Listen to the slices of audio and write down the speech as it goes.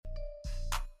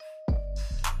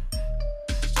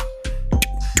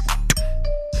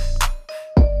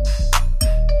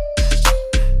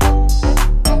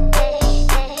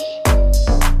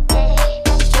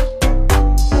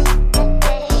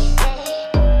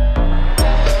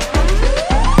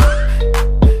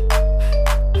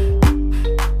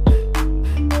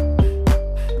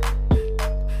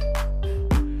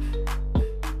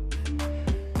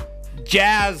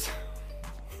Jazz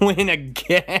win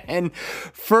again.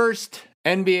 First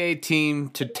NBA team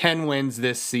to 10 wins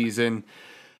this season.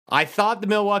 I thought the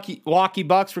Milwaukee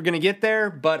Bucks were going to get there,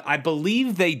 but I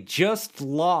believe they just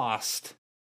lost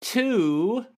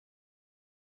to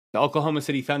the Oklahoma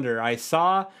City Thunder. I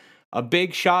saw a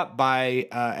big shot by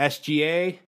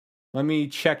SGA. Let me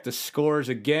check the scores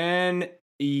again.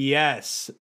 Yes.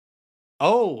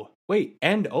 Oh, wait,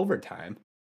 end overtime.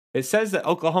 It says that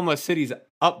Oklahoma City's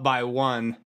up by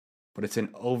 1, but it's in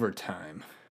overtime.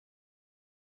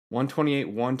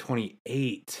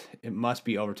 128-128. It must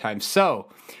be overtime. So,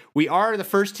 we are the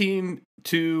first team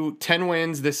to 10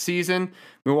 wins this season.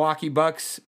 Milwaukee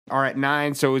Bucks are at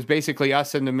 9, so it was basically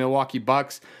us and the Milwaukee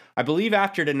Bucks. I believe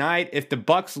after tonight, if the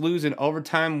Bucks lose in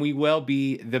overtime, we will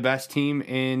be the best team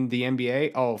in the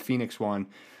NBA. Oh, Phoenix won.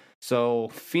 So,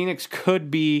 Phoenix could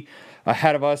be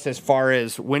ahead of us as far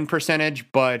as win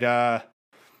percentage, but I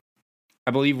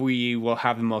believe we will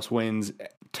have the most wins,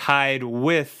 tied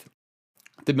with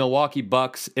the Milwaukee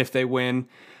Bucks if they win.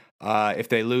 If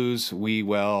they lose, we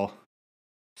will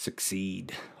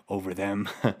succeed over them.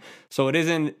 So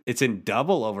it's in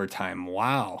double overtime.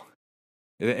 Wow.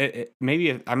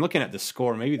 Maybe I'm looking at the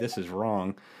score. Maybe this is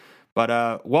wrong.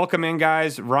 But welcome in,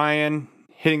 guys. Ryan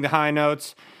hitting the high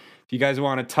notes. If you guys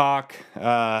want to talk,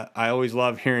 I always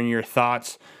love hearing your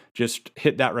thoughts. Just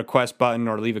hit that request button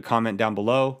or leave a comment down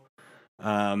below.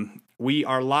 We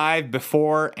are live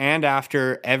before and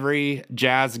after every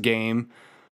Jazz game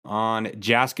on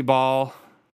Jazzkeball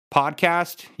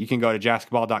podcast. You can go to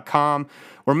jazzkeball.com.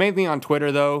 We're mainly on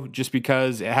Twitter, though, just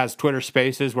because it has Twitter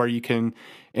Spaces where you can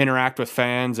interact with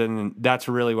fans, and that's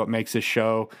really what makes this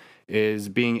show, is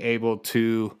being able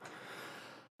to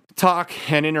talk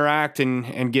and interact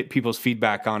and get people's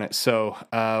feedback on it. So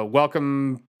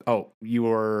welcome. Oh, you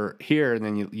were here, and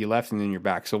then you left, and then you're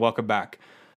back. So welcome back.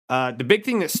 The big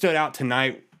thing that stood out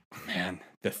tonight, man,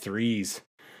 the threes.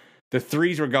 The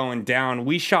threes were going down.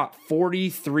 We shot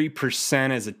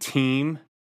 43% as a team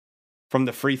from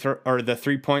the free throw or the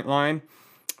 3-point line.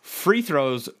 Free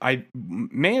throws, I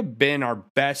may have been our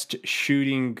best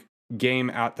shooting game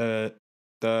at the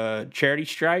charity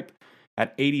stripe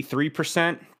at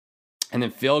 83%. And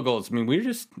then field goals, I mean, we were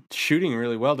just shooting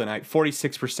really well tonight,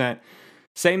 46%.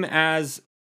 Same as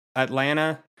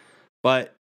Atlanta,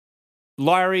 but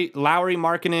Lauri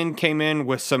Markkanen came in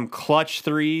with some clutch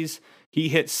threes. He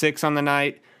hit 6 on the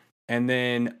night. And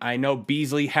then I know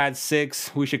Beasley had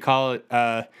 6. We should call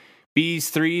it Beas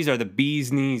threes or the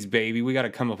Beas knees, baby. We got to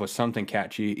come up with something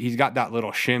catchy. He's got that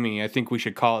little shimmy. I think we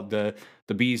should call it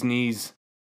the Beas knees.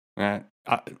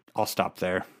 I'll stop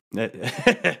there.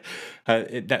 That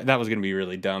was going to be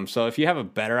really dumb. So if you have a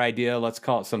better idea, let's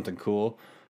call it something cool.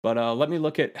 But let me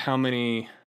look at how many.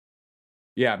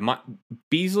 Yeah,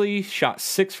 Beasley shot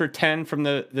 6 for 10 from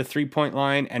the 3-point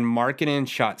line, and Markkanen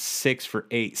shot 6 for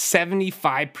 8.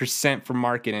 75% from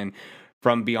Markkanen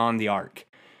from beyond the arc,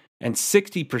 and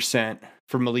 60%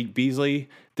 from Malik Beasley.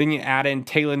 Then you add in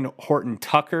Taylor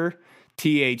Horton-Tucker.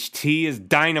 THT is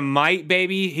Dynamite,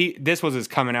 baby. This was his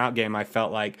coming out game, I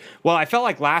felt like. Well, I felt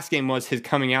like last game was his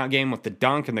coming out game with the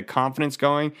dunk and the confidence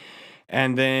going.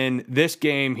 And then this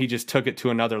game, he just took it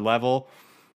to another level.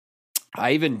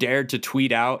 I even dared to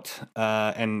tweet out,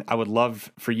 and I would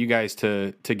love for you guys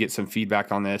to get some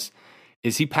feedback on this.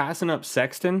 Is he passing up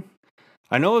Sexton?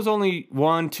 I know it was only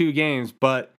 1-2 games,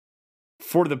 but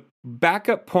for the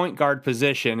backup point guard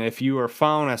position, if you were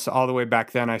following us all the way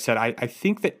back then, I said, I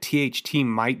think that THT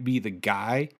might be the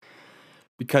guy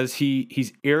because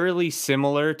he's eerily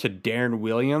similar to Darren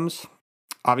Williams.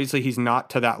 Obviously, he's not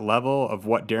to that level of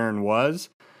what Darren was,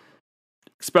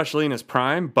 especially in his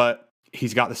prime, but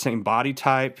he's got the same body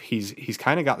type. He's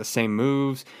kind of got the same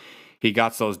moves. He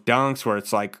got those dunks where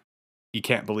it's like, you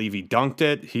can't believe he dunked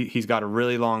it. He's got a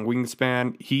really long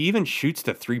wingspan. He even shoots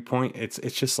the 3-point. It's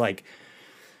just like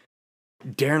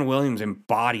Darren Williams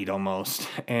embodied almost.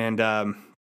 And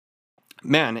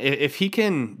man, if he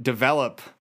can develop,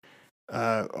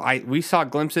 we saw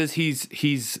glimpses.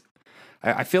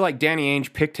 I feel like Danny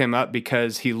Ainge picked him up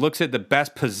because he looks at the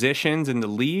best positions in the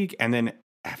league and then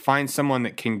find someone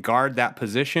that can guard that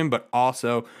position, but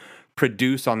also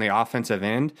produce on the offensive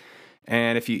end.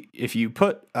 And if you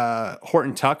put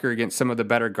Horton Tucker against some of the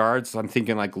better guards, I'm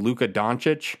thinking like Luka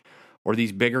Doncic or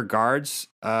these bigger guards,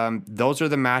 those are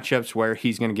the matchups where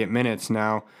he's going to get minutes.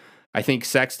 Now, I think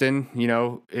Sexton,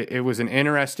 it was an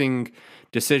interesting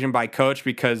decision by coach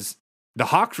because the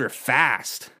Hawks were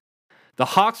fast. The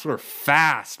Hawks were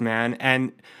fast, man.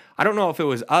 And I don't know if it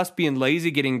was us being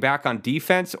lazy getting back on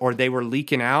defense or they were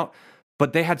leaking out,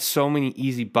 but they had so many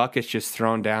easy buckets just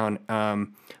thrown down.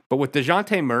 But with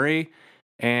DeJounte Murray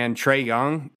and Trae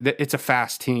Young, it's a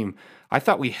fast team. I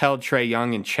thought we held Trae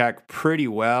Young in check pretty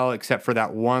well, except for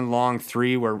that one long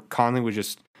three where Conley was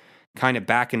just kind of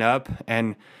backing up.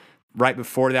 And right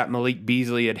before that, Malik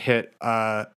Beasley had hit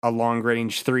a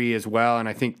long-range three as well, and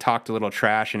I think talked a little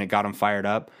trash, and it got him fired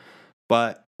up.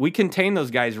 But we contained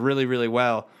those guys really, really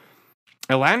well.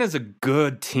 Atlanta's a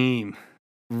good team.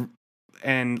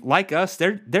 And like us,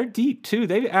 they're deep too.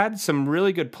 They've added some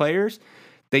really good players.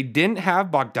 They didn't have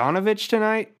Bogdanovich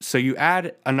tonight, so you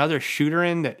add another shooter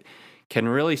in that can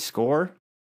really score.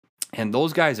 And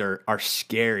those guys are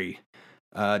scary.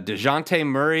 DeJounte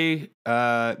Murray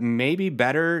maybe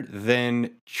better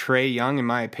than Trae Young, in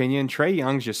my opinion. Trae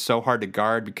Young's just so hard to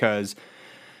guard because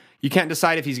you can't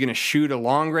decide if he's going to shoot a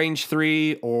long-range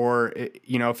three or,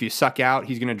 if you suck out,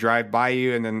 he's going to drive by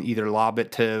you and then either lob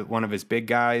it to one of his big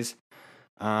guys.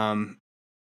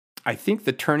 I think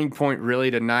the turning point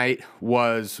really tonight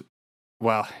was,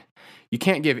 you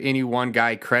can't give any one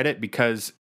guy credit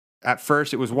because at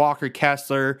first it was Walker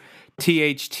Kessler,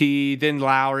 THT, then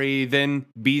Lowry, then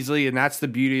Beasley, and that's the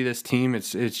beauty of this team.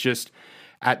 It's just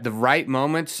at the right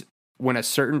moments when a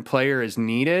certain player is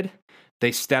needed,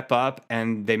 they step up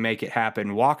and they make it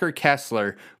happen. Walker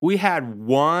Kessler, we had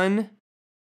one,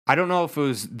 I don't know if it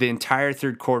was the entire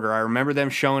third quarter. I remember them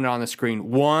showing it on the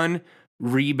screen. One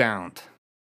rebound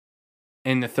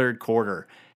in the third quarter.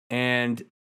 And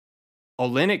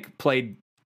Olynyk played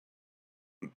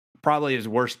probably his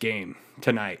worst game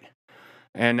tonight.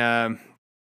 And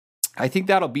I think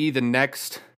that'll be the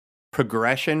next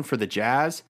progression for the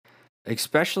Jazz,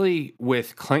 especially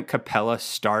with Clint Capella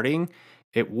starting.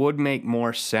 It would make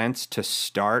more sense to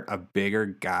start a bigger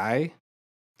guy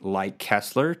like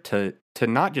Kessler to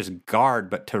not just guard,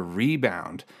 but to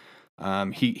rebound.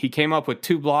 He came up with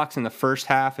 2 blocks in the first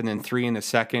half and then 3 in the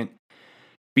second.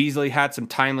 Beasley had some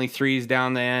timely threes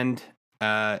down the end.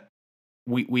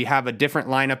 We have a different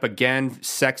lineup again.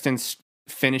 Sexton's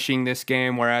finishing this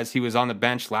game, whereas he was on the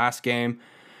bench last game.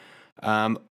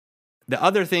 The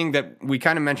other thing that we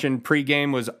kind of mentioned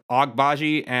pregame was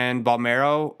Agbaji and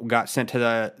Balmero got sent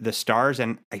to the Stars,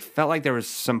 and I felt like there was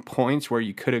some points where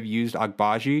you could have used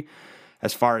Agbaji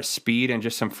as far as speed and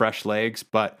just some fresh legs,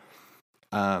 but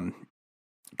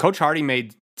Coach Hardy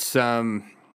made some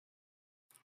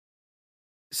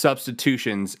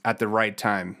substitutions at the right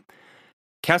time.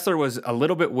 Kessler was a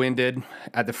little bit winded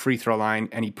at the free throw line,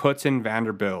 and he puts in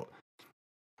Vanderbilt.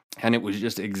 And it was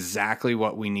just exactly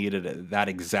what we needed at that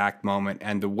exact moment.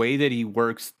 And the way that he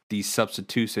works these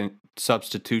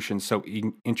substitutions so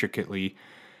intricately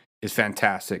is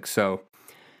fantastic. So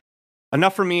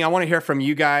enough for me. I want to hear from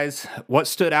you guys. What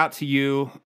stood out to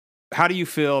you? How do you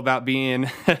feel about being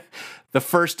the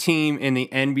first team in the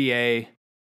NBA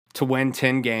to win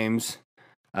 10 games?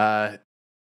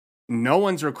 No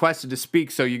one's requested to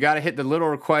speak, so you got to hit the little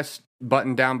request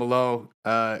button down below.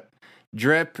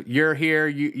 Drip, you're here.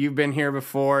 You've been here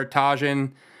before.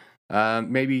 Tajin,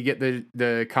 maybe get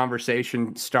the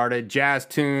conversation started. Jazz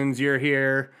Tunes, you're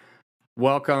here.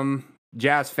 Welcome.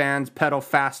 Jazz fans, pedal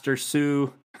faster,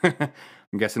 Sue. I'm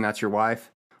guessing that's your wife.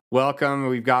 Welcome.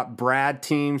 We've got Brad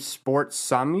Team Sports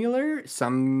Sommelier.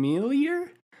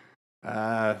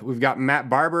 We've got Matt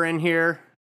Barber in here.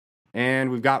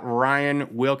 And we've got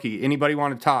Ryan Wilkie. Anybody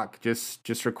want to talk?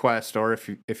 Just request, or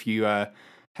if you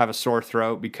have a sore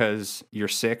throat because you're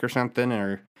sick or something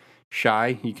or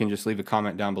shy, you can just leave a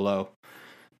comment down below.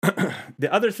 The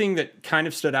other thing that kind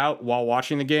of stood out while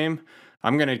watching the game,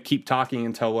 I'm going to keep talking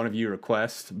until one of you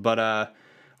requests, but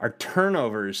our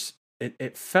turnovers,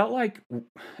 it felt like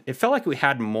we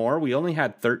had more. We only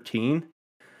had 13.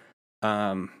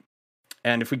 And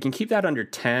if we can keep that under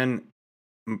 10,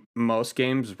 most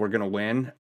games we're going to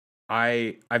win.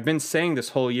 I've been saying this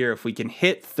whole year, if we can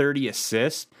hit 30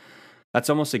 assists, that's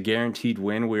almost a guaranteed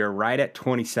win. We are right at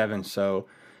 27, so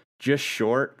just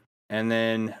short. And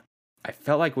then I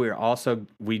felt like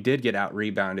we did get out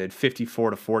rebounded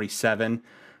 54-47,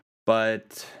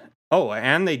 but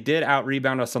and they did out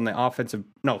rebound us on the offensive.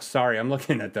 No, sorry, I'm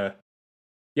looking at the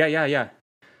yeah.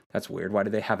 That's weird. Why do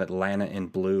they have Atlanta in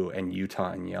blue and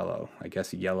Utah in yellow? I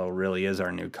guess yellow really is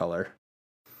our new color.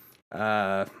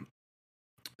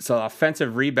 So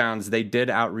offensive rebounds, they did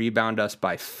out-rebound us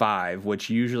by 5, which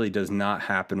usually does not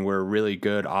happen. We're a really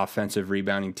good offensive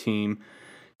rebounding team,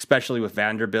 especially with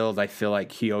Vanderbilt. I feel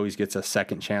like he always gets a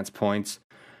second chance points.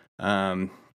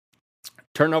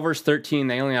 Turnovers, 13.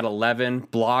 They only had 11.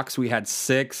 Blocks, we had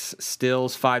 6.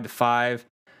 Steals, 5-5.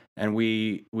 And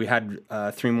we had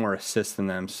 3 more assists than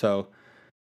them. So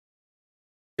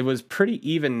it was pretty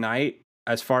even night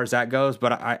as far as that goes,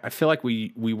 but I feel like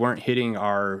we weren't hitting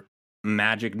our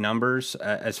magic numbers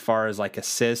as far as like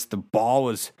assists. The ball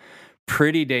was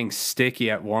pretty dang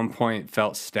sticky at one point,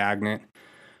 felt stagnant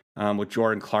with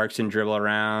Jordan Clarkson dribble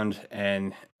around.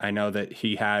 And I know that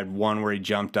he had one where he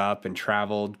jumped up and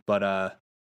traveled, but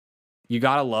you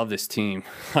got to love this team.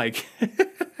 Like,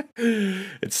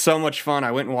 it's so much fun.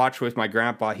 I went and watched with my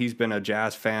grandpa. He's been a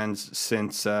Jazz fan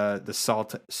since the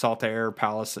Salt Air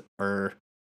Palace, or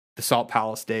the Salt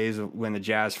Palace days when the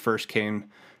Jazz first came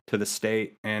to the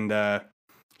state. And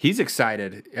he's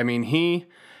excited. I mean,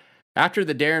 after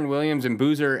the Darren Williams and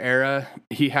Boozer era,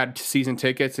 he had season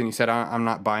tickets, and he said, I'm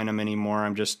not buying them anymore.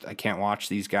 I can't watch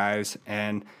these guys.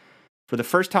 And for the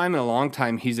first time in a long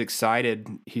time, he's excited.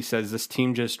 He says this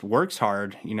team just works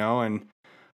hard, and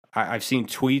I've seen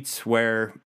tweets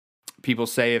where people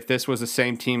say if this was the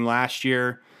same team last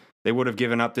year, they would have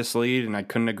given up this lead, and I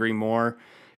couldn't agree more.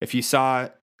 If you saw,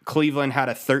 Cleveland had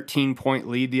a 13-point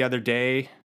lead the other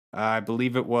day, I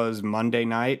believe it was Monday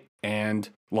night, and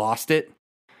lost it.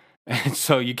 And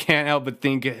so you can't help but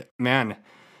think, man,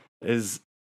 is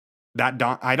that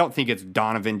I don't think it's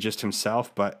Donovan just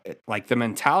himself, but like the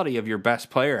mentality of your best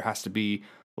player has to be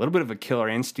a little bit of a killer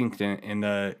instinct in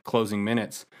the closing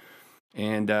minutes.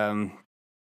 And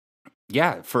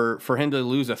for him to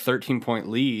lose a 13-point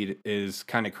lead is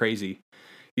kind of crazy.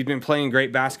 He's been playing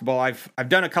great basketball. I've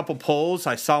done a couple polls.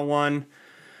 I saw one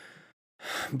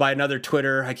by another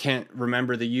Twitter, I can't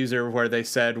remember the user, where they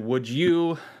said, would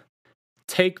you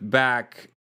take back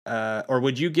or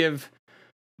would you give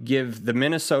the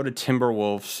Minnesota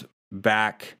Timberwolves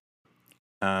back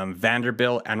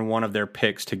Vanderbilt and one of their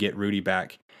picks to get Rudy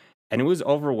back? And it was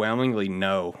overwhelmingly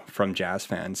no from Jazz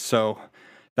fans. So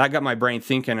that got my brain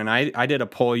thinking, and I did a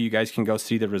poll. You guys can go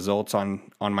see the results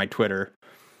on my Twitter.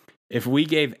 If we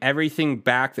gave everything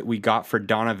back that we got for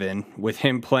Donovan, with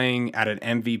him playing at an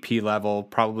MVP level,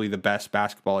 probably the best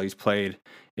basketball he's played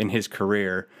in his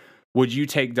career, would you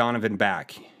take Donovan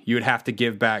back? You would have to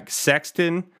give back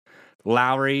Sexton,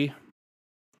 Lowry,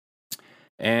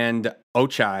 and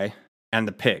Ochai, and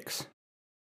the picks.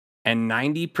 And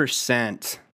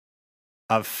 90%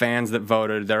 of fans that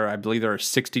voted, I believe there are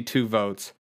 62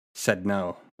 votes, said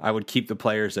no. I would keep the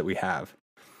players that we have.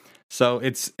 So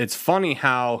it's funny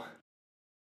how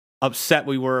upset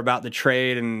we were about the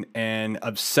trade, and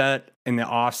upset in the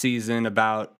offseason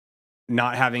about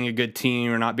not having a good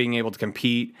team or not being able to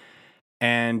compete.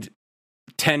 And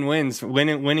 10 wins,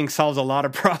 winning solves a lot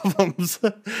of problems.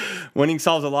 Winning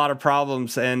solves a lot of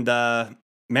problems. And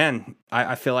man,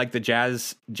 I feel like the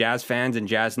Jazz fans and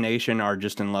Jazz Nation are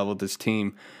just in love with this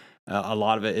team. A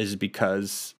lot of it is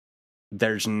because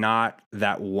there's not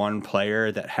that one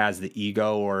player that has the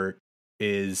ego or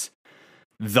is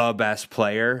the best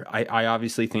player. I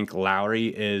obviously think Lowry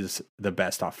is the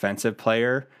best offensive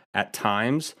player at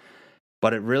times,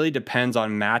 but it really depends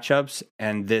on matchups,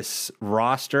 and this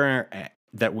roster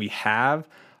that we have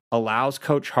allows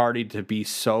Coach Hardy to be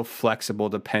so flexible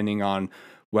depending on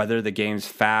whether the game's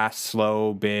fast,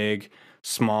 slow, big,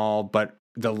 small, but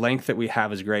the length that we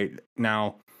have is great.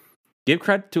 Now, give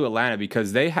credit to Atlanta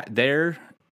because they're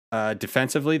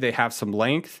defensively, they have some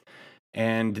length,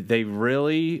 and they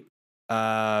really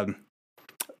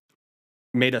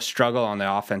made us struggle on the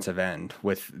offensive end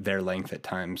with their length at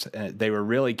times. They were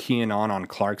really keying on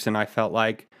Clarkson, I felt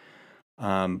like.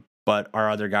 But our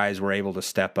other guys were able to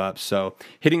step up. So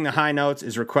hitting the high notes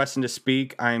is requesting to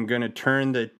speak. I'm going to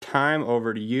turn the time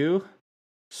over to you.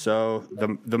 So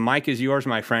the mic is yours,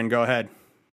 my friend. Go ahead.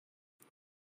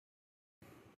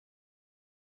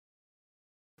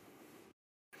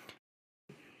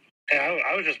 Yeah,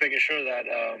 I was just making sure that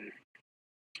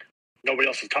nobody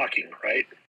else is talking, right?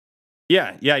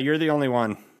 Yeah, you're the only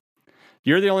one.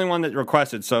 You're the only one that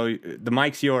requested, so the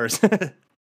mic's yours.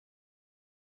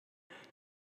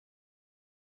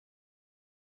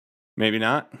 Maybe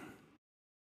not.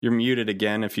 You're muted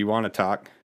again if you want to talk.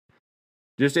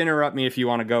 Just interrupt me if you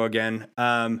want to go again.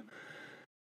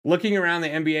 Looking around the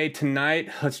NBA tonight,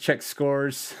 let's check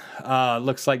scores.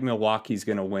 Looks like Milwaukee's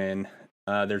going to win.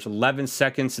 There's 11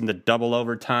 seconds in the double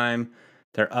overtime.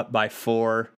 They're up by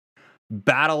 4.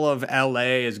 Battle of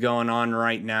LA is going on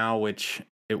right now, which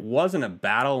it wasn't a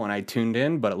battle when I tuned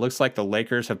in, but it looks like the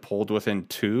Lakers have pulled within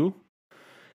 2.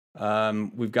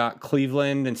 We've got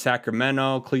Cleveland and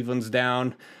Sacramento. Cleveland's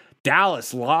down.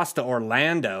 Dallas lost to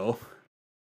Orlando.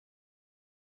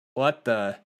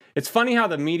 It's funny how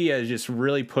the media is just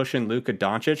really pushing Luka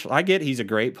Doncic. I get he's a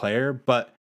great player,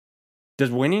 but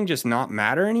does winning just not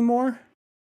matter anymore?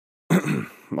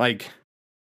 Like,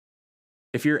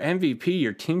 if you're MVP,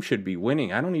 your team should be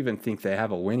winning. I don't even think they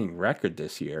have a winning record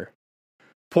this year.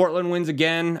 Portland wins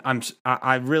again.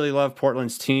 I really love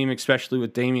Portland's team, especially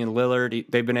with Damian Lillard.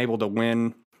 They've been able to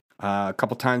win a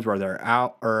couple times where they're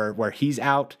out or where he's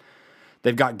out.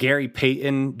 They've got Gary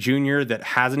Payton Jr. that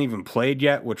hasn't even played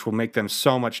yet, which will make them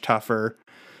so much tougher.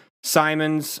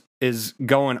 Simons is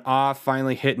going off,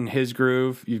 finally hitting his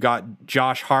groove. You've got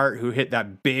Josh Hart, who hit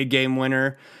that big game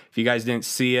winner. If you guys didn't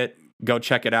see it, go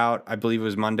check it out. I believe it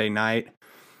was Monday night.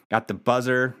 Got the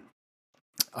buzzer.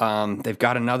 They've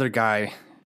got another guy.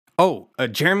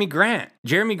 Jeremy Grant.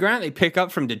 Jeremy Grant they pick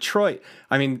up from Detroit.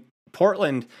 I mean,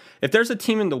 Portland, if there's a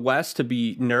team in the West to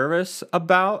be nervous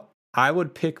about, I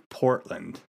would pick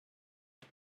Portland.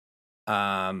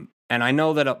 And I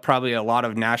know that probably a lot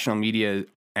of national media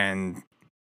and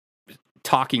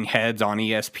talking heads on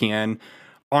ESPN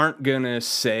aren't going to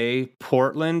say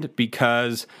Portland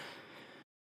because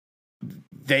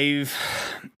they're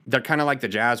kind of like the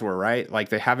Jazz were, right? Like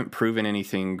they haven't proven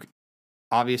anything.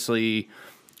 Obviously,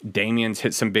 Damian's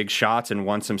hit some big shots and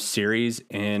won some series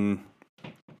in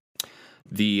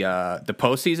the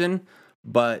postseason,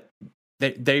 but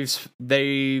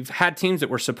they've had teams that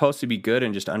were supposed to be good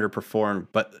and just underperformed.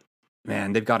 But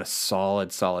man, they've got a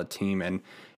solid team, and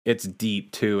it's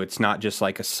deep too. It's not just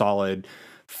like a solid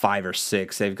 5 or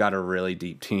 6. They've got a really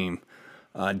deep team.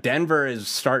 Denver is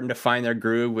starting to find their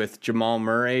groove with Jamal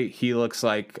Murray. He looks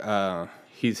like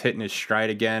he's hitting his stride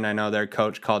again. I know their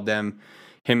coach called him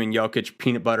and Jokic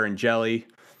peanut butter and jelly.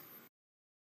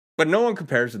 But no one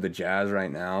compares to the Jazz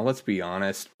right now. Let's be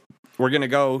honest. We're going to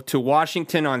go to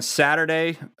Washington on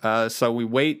Saturday. So we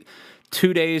wait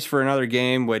 2 days for another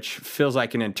game, which feels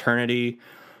like an eternity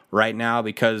right now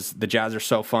because the Jazz are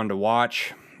so fun to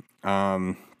watch.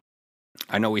 I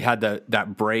know we had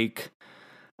that break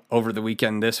over the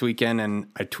weekend, this weekend, and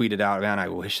I tweeted out, man, I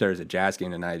wish there was a Jazz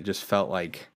game tonight. It just felt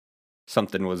like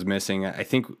something was missing. I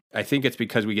think it's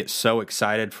because we get so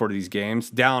excited for these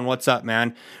games. Dallin, what's up,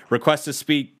 man? Request to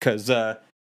speak because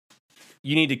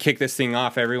you need to kick this thing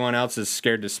off. Everyone else is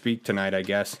scared to speak tonight, I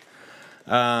guess.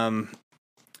 Here's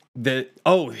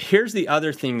the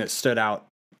other thing that stood out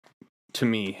to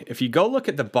me. If you go look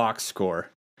at the box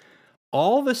score,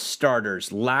 all the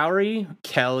starters, Lowry,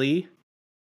 Kelly,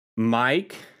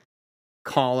 Mike,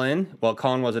 Colin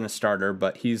wasn't a starter,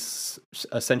 but he's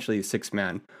essentially a 6th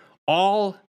man.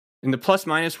 All in the plus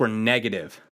minus were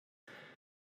negative.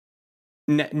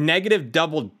 Negative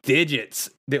double digits.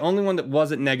 The only one that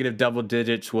wasn't negative double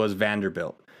digits was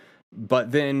Vanderbilt.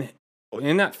 But then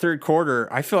in that third quarter,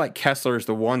 I feel like Kessler is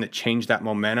the one that changed that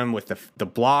momentum with the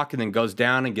block and then goes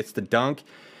down and gets the dunk.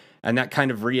 And that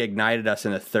kind of reignited us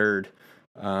in the third.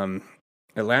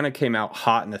 Atlanta came out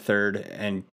hot in the third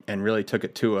and really took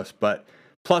it to us. But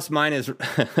plus minus,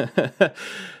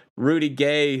 Rudy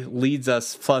Gay leads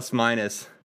us plus minus.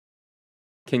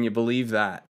 Can you believe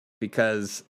that?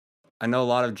 Because I know a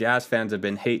lot of Jazz fans have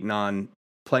been hating on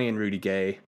playing Rudy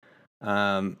Gay.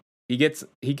 He gets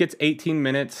 18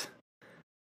 minutes.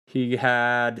 He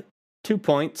had 2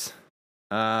 points,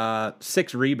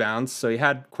 6 rebounds, so he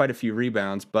had quite a few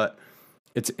rebounds. But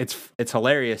it's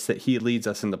hilarious that he leads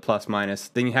us in the plus minus.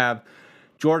 Then you have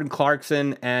Jordan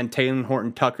Clarkson and Talen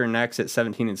Horton-Tucker next at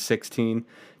 17 and 16.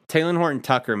 Talen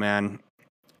Horton-Tucker, man,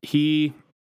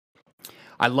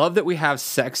 I love that we have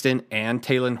Sexton and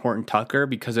Talen Horton-Tucker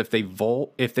because if they both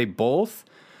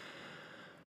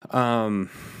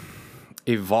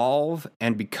evolve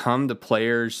and become the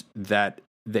players that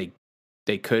they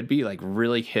could be, like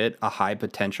really hit a high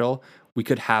potential, we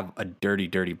could have a dirty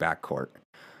backcourt.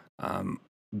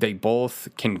 They both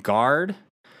can guard.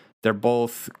 They're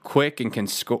both quick and can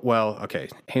score. Well, okay,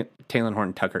 Talen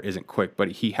Horton-Tucker isn't quick, but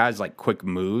he has like quick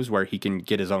moves where he can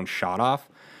get his own shot off.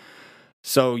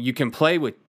 So you can play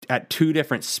at 2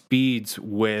 different speeds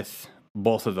with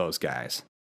both of those guys.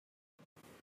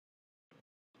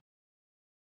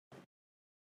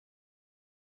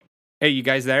 Hey, you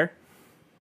guys there?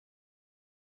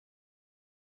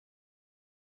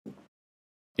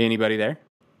 Anybody there?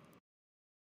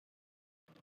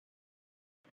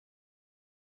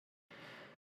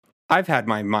 I've had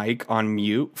my mic on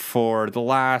mute for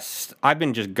I've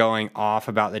been just going off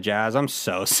about the Jazz. I'm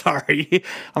so sorry.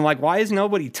 I'm like, why is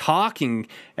nobody talking?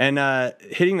 And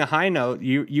hitting the high note,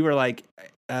 you were like,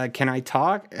 can I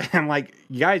talk? I'm like,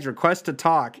 you guys request to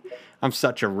talk. I'm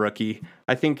such a rookie.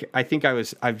 I've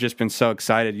just been so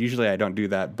excited. Usually I don't do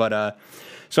that. But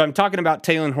so I'm talking about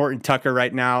Talen Horton-Tucker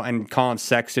right now and Colin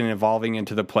Sexton evolving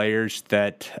into the players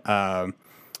that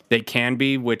they can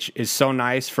be, which is so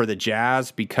nice for the Jazz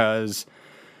because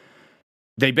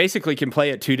they basically can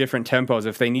play at 2 different tempos.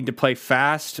 If they need to play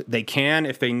fast, they can.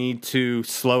 If they need to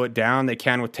slow it down, they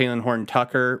can with Talen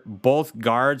Horton-Tucker. Both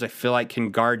guards, I feel like,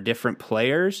 can guard different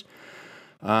players.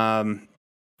 And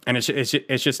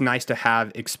it's just nice to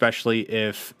have, especially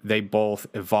if they both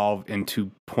evolve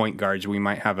into point guards. We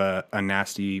might have a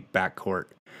nasty backcourt.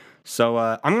 So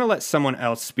I'm gonna let someone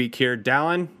else speak here.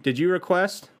 Dallin, did you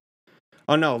request?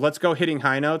 Oh no, let's go hitting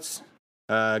high notes.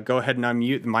 Go ahead and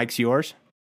unmute. The mic's yours.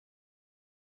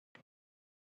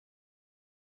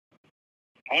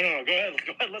 Oh no, go ahead.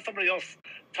 Go ahead. Let somebody else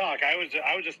talk. I was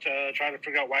just trying to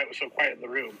figure out why it was so quiet in the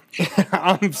room.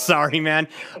 I'm sorry, man.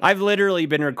 I've literally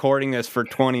been recording this for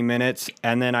 20 minutes,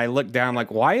 and then I look down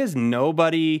like, why is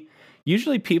nobody?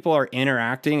 Usually people are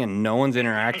interacting, and no one's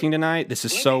interacting tonight. This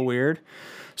is so weird.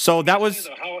 So that was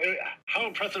how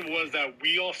impressive it was that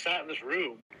we all sat in this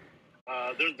room.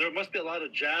 There must be a lot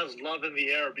of Jazz love in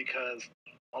the air because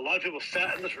a lot of people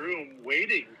sat in this room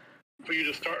waiting for you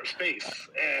to start space,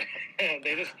 and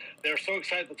they're so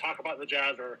excited to talk about the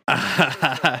Jazz or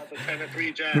about the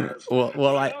 10-3 Jazz.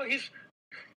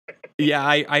 Yeah,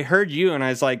 I heard you, and I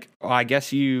was like, oh, I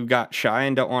guess you got shy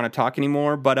and don't want to talk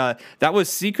anymore. But that was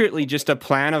secretly just a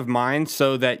plan of mine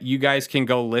so that you guys can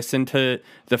go listen to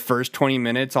the first 20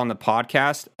 minutes on the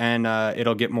podcast, and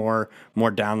it'll get more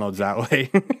downloads that way.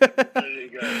 There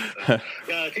you go.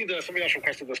 Yeah, I think that somebody else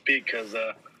requested to speak because.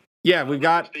 Yeah, we've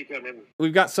got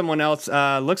someone else.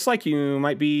 Looks like you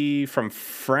might be from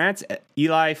France,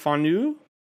 Eli Fonu. Is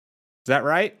that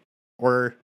right?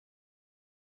 Or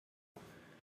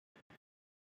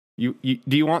you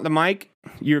do you want the mic?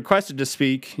 You requested to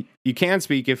speak. You can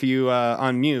speak if you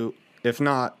unmute. If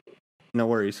not, no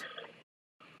worries.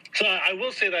 So I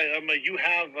will say that you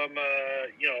have like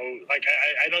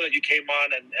I know that you came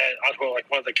on and onto like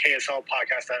one of the KSL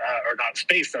podcasts that or not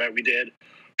Space that we did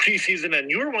preseason,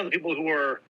 and you were one of the people who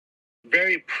were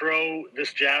very pro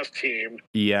this Jazz team.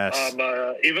 Yes.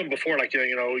 Even before, like there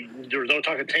was no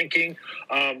talk of tanking.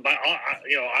 But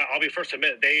I'll be first to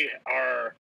admit they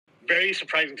are very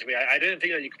surprising to me. I didn't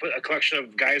think that you could put a collection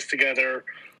of guys together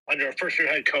under a first-year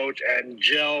head coach and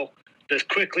gel this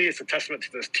quickly. It's a testament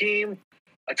to this team,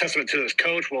 a testament to this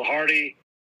coach, Will Hardy.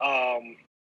 But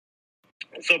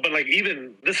like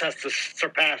even this has to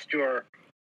surpass your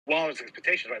wildest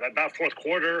expectations, right? That fourth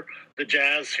quarter, the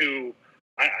Jazz, who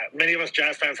many of us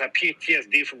Jazz fans have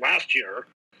PTSD from last year,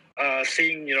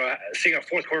 seeing a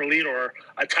fourth quarter lead or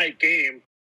a tight game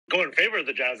go in favor of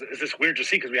the Jazz is just weird to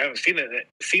see because we haven't seen it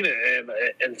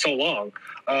in so long.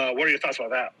 What are your thoughts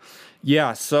about that?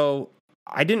 Yeah, so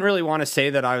I didn't really want to say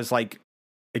that I was like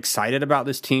excited about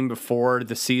this team before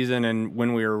the season and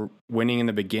when we were winning in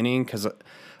the beginning because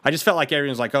I just felt like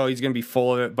everyone was like, oh, he's going to be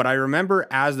full of it. But I remember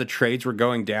as the trades were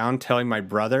going down, telling my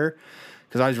brother,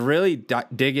 because I was really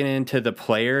digging into the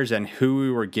players and who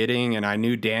we were getting, and I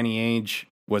knew Danny Ainge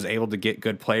was able to get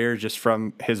good players just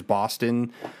from his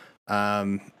Boston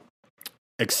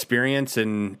experience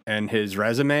and his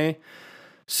resume.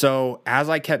 So as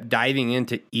I kept diving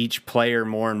into each player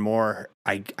more and more,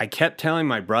 I kept telling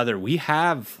my brother, we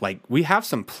have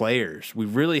some players. We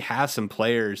really have some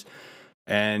players.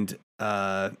 And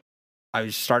I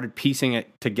started piecing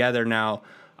it together. Now,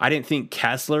 I didn't think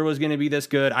Kessler was going to be this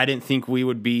good. I didn't think we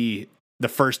would be the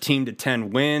first team to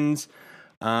 10 wins.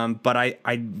 But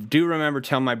I do remember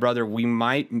telling my brother we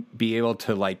might be able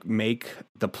to like make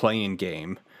the play-in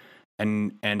game.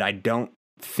 And I don't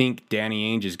think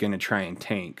Danny Ainge is going to try and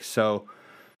tank. So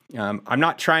I'm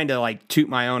not trying to like toot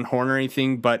my own horn or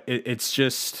anything, but it's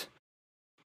just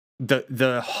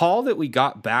the haul that we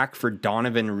got back for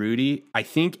Donovan Rudy. I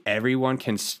think everyone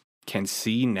can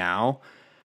see now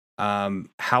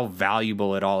how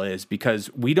valuable it all is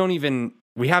because we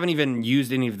haven't even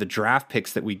used any of the draft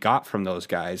picks that we got from those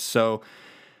guys. So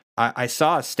I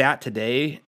saw a stat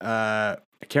today. I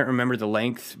can't remember the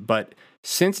length, but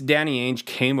since Danny Ainge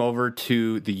came over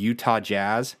to the Utah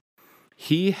Jazz,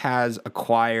 he has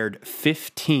acquired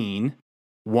 15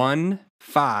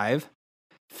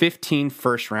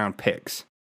 first-round picks.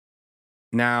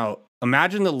 Now,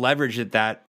 imagine the leverage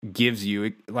that gives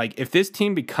you. Like, if this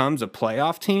team becomes a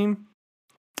playoff team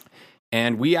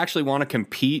and we actually want to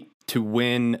compete to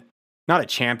win, not a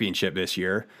championship this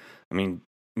year, I mean,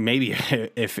 maybe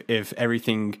if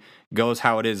everything goes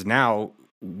how it is now,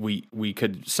 we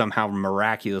could somehow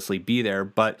miraculously be there.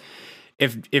 But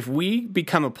if we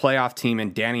become a playoff team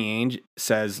and Danny Ainge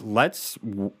says, let's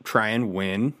try and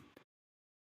win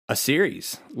a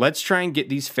series. Let's try and get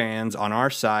these fans on our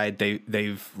side.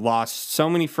 They've lost so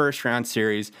many first round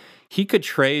series. He could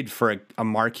trade for a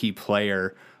marquee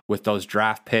player with those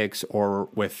draft picks or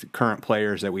with current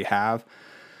players that we have.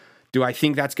 Do I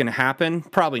think that's going to happen?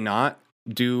 Probably not.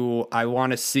 Do I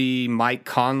want to see Mike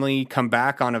Conley come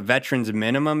back on a veterans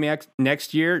minimum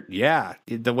next year? Yeah.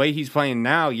 The way he's playing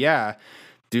now, yeah.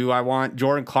 Do I want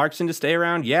Jordan Clarkson to stay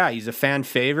around? Yeah, he's a fan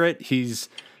favorite. He's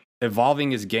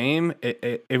evolving his game.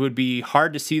 It would be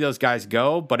hard to see those guys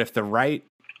go, but if the right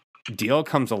deal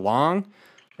comes along,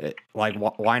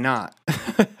 Why not?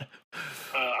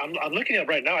 I'm looking at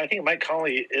right now. I think Mike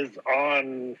Conley is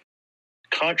on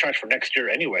contract for next year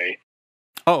anyway.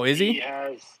 Oh, is he? He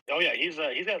has. Oh yeah, he's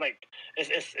got like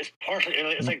it's partially.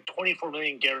 It's like $24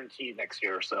 million guaranteed next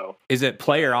year. So is it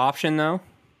player option though,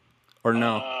 or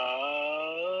no?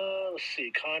 Let's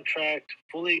see. Contract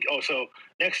fully. Oh, so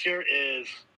next year is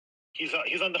he's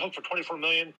on the hook for $24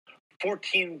 million,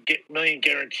 $14 million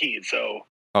guaranteed. So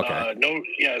okay.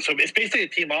 So it's basically a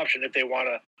team option if they want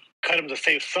to cut him to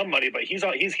save some money, but he's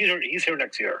here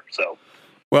next year. So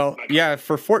well, yeah,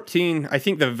 for 14, I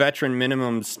think the veteran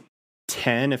minimum's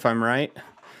 10, if I'm right.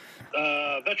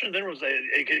 Veteran minimum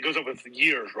it goes up with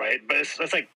years, right? But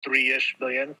that's like $3-ish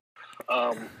million.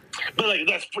 But like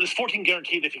it's 14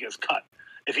 guaranteed if he gets cut.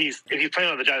 If he's playing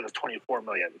on the Giants, that's $24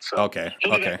 million. So okay,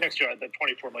 he'll be back next year at the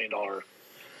 $24 million dollar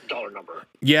number.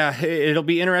 Yeah, it'll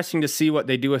be interesting to see what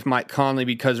they do with Mike Conley,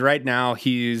 because right now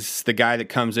he's the guy that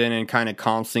comes in and kind of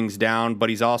calms things down, but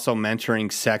he's also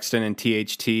mentoring Sexton and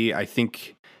THT. I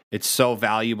think it's so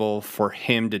valuable for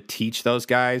him to teach those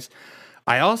guys.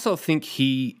 I also think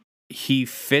he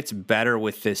fits better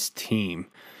with this team.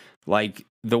 Like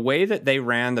the way that they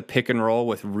ran the pick and roll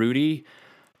with Rudy,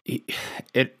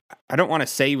 I don't want to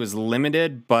say he was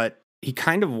limited, but he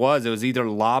kind of was. It was either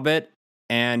lob it,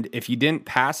 and if you didn't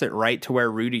pass it right to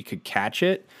where Rudy could catch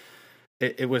it,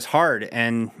 it was hard.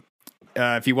 And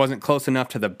if he wasn't close enough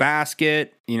to the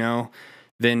basket,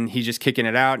 then he's just kicking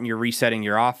it out and you're resetting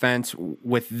your offense.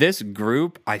 With this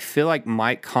group, I feel like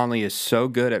Mike Conley is so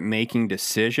good at making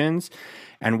decisions,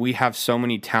 and we have so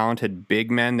many talented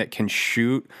big men that can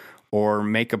shoot or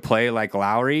make a play like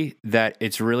Lowry that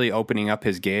it's really opening up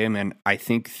his game. And I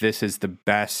think this is the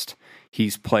best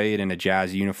he's played in a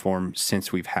Jazz uniform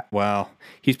since we've had,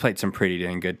 he's played some pretty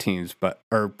dang good teams,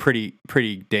 or pretty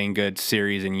dang good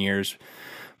series and years.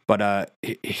 But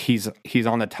he's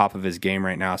on the top of his game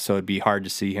right now, so it'd be hard to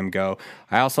see him go.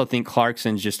 I also think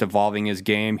Clarkson's just evolving his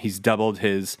game. He's doubled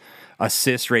his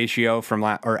assist ratio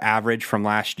or average from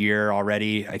last year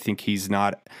already. I think he's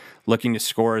not looking to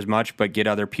score as much, but get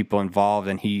other people involved,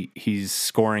 and he's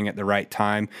scoring at the right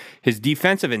time. His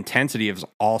defensive intensity has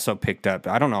also picked up.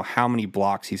 I don't know how many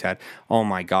blocks he's had. Oh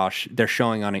my gosh, they're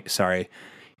showing on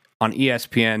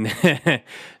ESPN.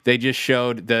 They just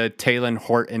showed the Talen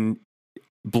Horton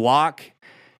block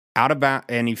out of bounds,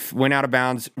 and he went out of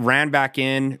bounds, ran back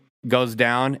in, goes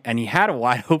down, and he had a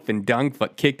wide open dunk,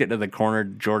 but kicked it to the corner.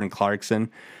 Jordan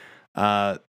Clarkson.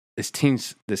 This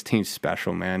team's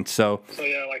special, man. So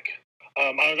yeah,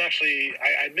 I was actually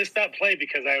I missed that play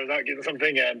because I was out getting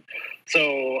something, and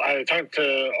so I talked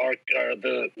to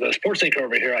the sports anchor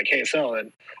over here at KSL,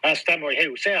 and I asked him, like, "Hey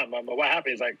Sam, what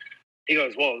happened?" He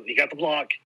goes, "Well, he got the block.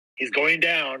 He's going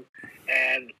down,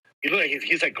 and you look like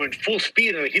he's like going full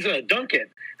speed, and he's gonna dunk it."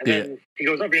 And then he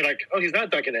goes up, and you're like, "Oh, he's not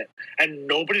dunking it." And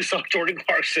nobody saw Jordan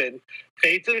Clarkson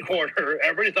fade to the corner.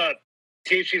 Everybody thought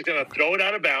THT's going to throw it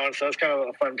out of bounds, so that's kind of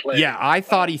a fun play. Yeah, I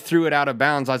thought he threw it out of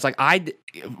bounds. I was like,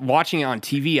 watching it on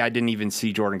TV, I didn't even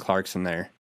see Jordan Clarkson there.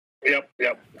 Yep.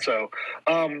 So,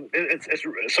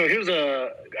 so here's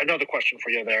another question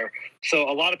for you there. So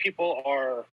a lot of people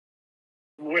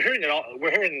we're hearing it all.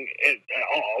 We're hearing it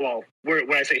all. Well,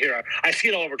 when I say here, I see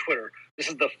it all over Twitter. This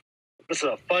is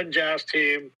a fun Jazz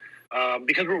team.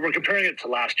 Because we're comparing it to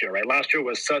last year, right? Last year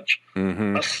was such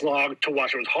a slog to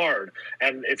watch. It was hard,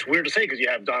 and it's weird to say because you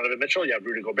have Donovan Mitchell, you have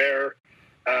Rudy Gobert.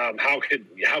 How could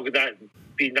that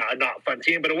be not a fun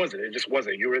team? But it wasn't. It just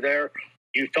wasn't. You were there.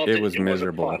 You felt it. It was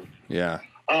miserable. Yeah.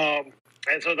 And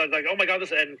so that's like, oh my god,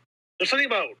 and there's something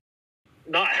about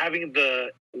not having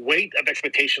the weight of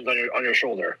expectations on your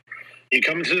shoulder. You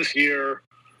come into this year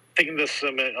thinking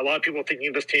a lot of people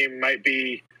thinking this team might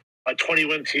be a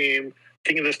 20-win team.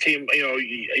 Thinking this team,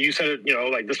 you said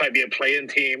it, like this might be a play-in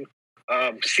team,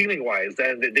 ceiling-wise.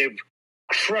 And they've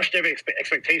crushed every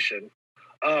expectation.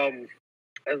 And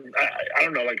I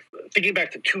don't know, like thinking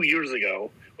back to 2 years ago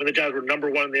when the Jazz were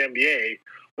number one in the NBA,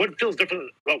 what feels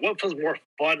different? What feels more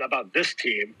fun about this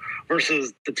team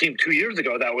versus the team 2 years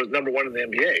ago that was number one in the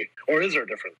NBA? Or is there a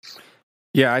difference?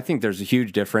 Yeah, I think there's a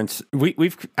huge difference.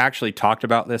 We've actually talked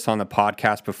about this on the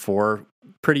podcast before,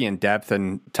 pretty in depth,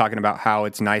 and talking about how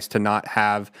it's nice to not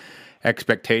have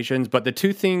expectations. But the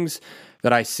two things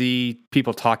that I see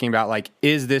people talking about, like,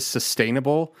 is this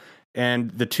sustainable?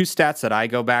 And the two stats that I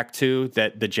go back to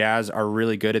that the Jazz are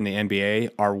really good in the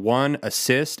NBA are 1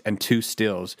 assist and 2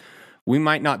 steals. We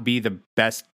might not be the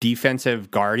best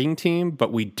defensive guarding team,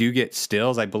 but we do get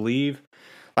steals, I believe.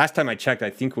 Last time I checked, I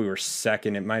think we were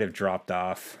second. It might have dropped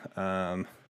off.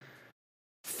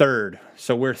 Third.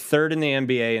 So we're third in the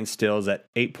NBA in steals at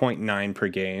 8.9 per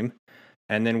game.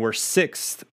 and then we're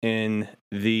 6th in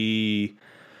the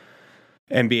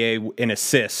NBA in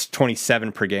assists,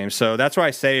 27 per game. So that's why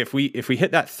I say if we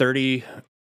hit that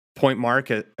 30-point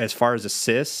mark as far as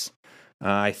assists,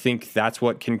 I think that's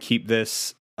what can keep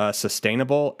this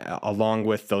sustainable, along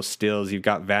with those steals. You've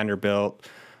got Vanderbilt,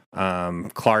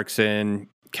 Clarkson,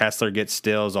 Kessler gets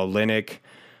steals, Olynyk.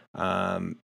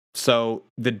 So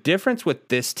the difference with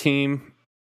this team,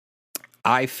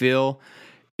 I feel,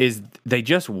 is they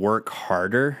just work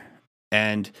harder.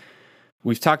 And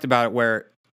we've talked about it where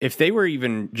if they were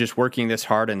even just working this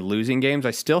hard and losing games,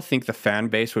 I still think the fan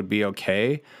base would be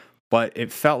okay. But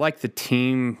it felt like the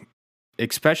team,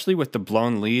 especially with the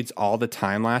blown leads all the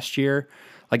time last year,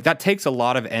 like that takes a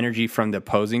lot of energy from the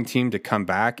opposing team to come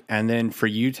back. And then for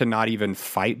you to not even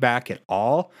fight back at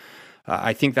all,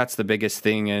 I think that's the biggest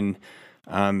thing. And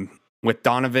with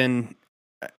Donovan,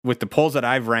 with the polls that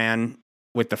I've ran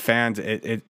with the fans,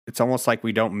 it's almost like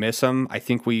we don't miss him. I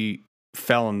think we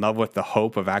fell in love with the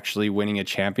hope of actually winning a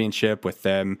championship, with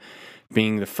them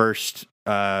being the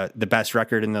best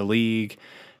record in the league,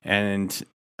 and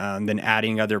then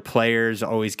adding other players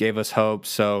always gave us hope.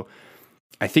 So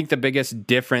I think the biggest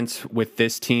difference with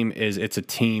this team is it's a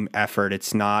team effort.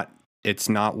 It's not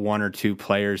one or two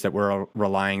players that we're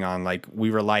relying on. Like, we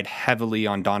relied heavily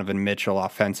on Donovan Mitchell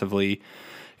offensively,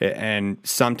 and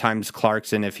sometimes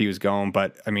Clarkson if he was going.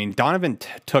 But, I mean, Donovan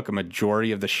took a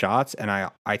majority of the shots, and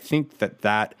I think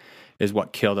that is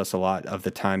what killed us a lot of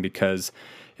the time, because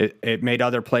it made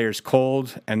other players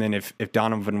cold, and then if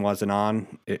Donovan wasn't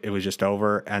on, it was just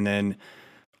over. And then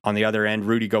on the other end,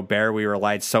 Rudy Gobert, we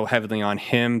relied so heavily on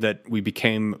him that we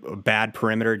became a bad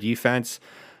perimeter defense,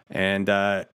 and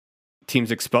teams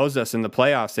exposed us in the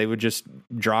playoffs. They would just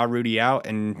draw Rudy out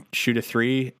and shoot a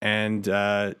three, and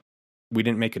we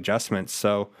didn't make adjustments.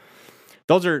 So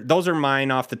those are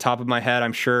mine off the top of my head.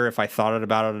 I'm sure if I thought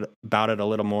about it a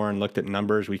little more and looked at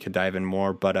numbers, we could dive in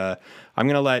more. But I'm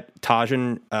going to let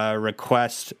Tajan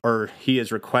request, or he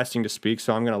is requesting to speak,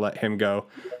 so I'm going to let him go.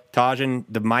 Tajan,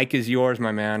 the mic is yours,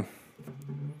 my man.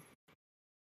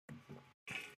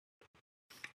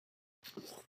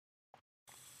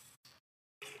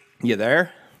 You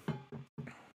there?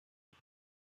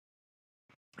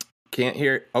 Can't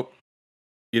hear. Oh,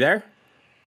 you there?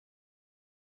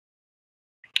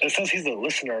 It says he's a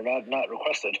listener, not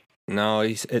requested. No,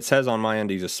 it says on my end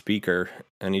he's a speaker,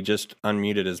 and he just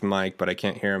unmuted his mic, but I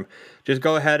can't hear him. Just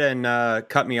go ahead and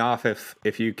cut me off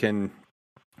if you can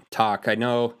talk. I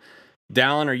know,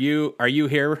 Dallin, are you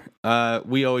here?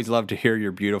 We always love to hear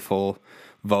your beautiful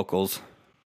vocals.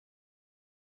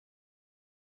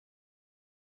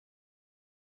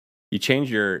 You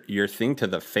changed your thing to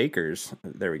the fakers.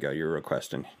 There we go. You're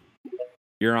requesting.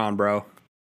 You're on, bro.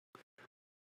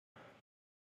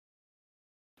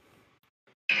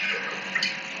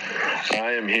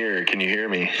 I am here. Can you hear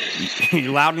me?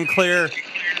 Loud and clear.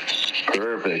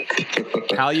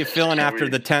 Perfect. How you feeling after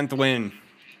the 10th win?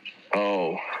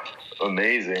 Oh,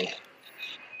 amazing.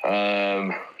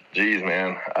 Geez,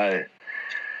 man.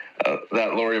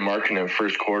 That Lauri Markkanen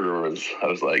first quarter I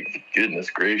was like, goodness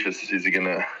gracious, is he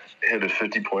gonna hit a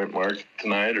 50-point mark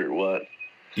tonight or what?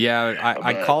 Yeah,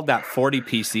 I called that 40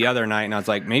 piece the other night, and I was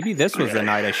like, maybe this was the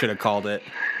night I should have called it.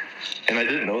 And I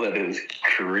didn't know that his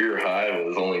career high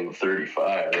was only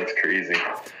 35. That's crazy.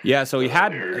 Yeah, so he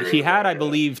had I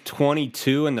believe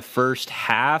 22 in the first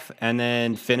half, and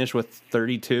then finished with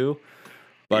 32.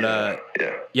 But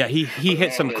he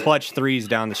hit some clutch threes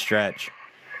down the stretch.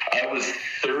 I was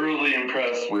thoroughly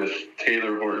impressed with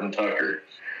Taylor Horton Tucker.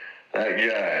 That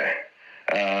guy.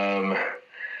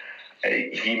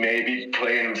 He may be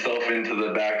playing himself into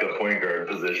the backup point guard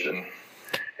position.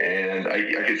 And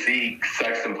I could see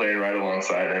Sexton playing right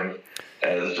alongside him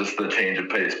as just the change of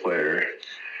pace player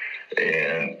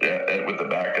and with the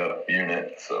backup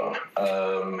unit. So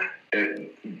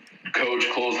coach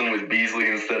closing with Beasley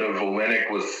instead of Olynyk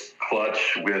was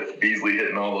clutch, with Beasley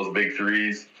hitting all those big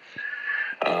threes.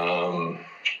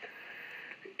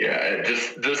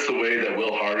 Just the way that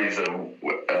Will Hardy's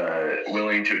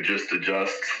willing to just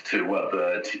adjust to what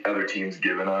the other team's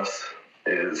given us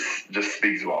just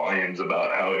speaks volumes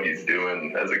about how he's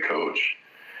doing as a coach.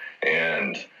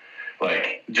 And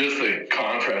like, just the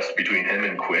contrast between him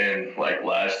and Quinn, like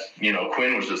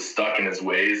Quinn was just stuck in his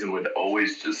ways and would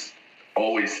always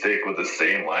stick with the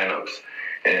same lineups.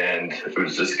 And it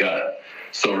was just got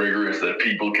so rigorous that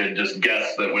people could just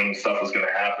guess that when stuff was going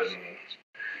to happen,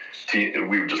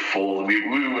 we would just fold.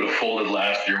 We would have folded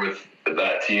last year with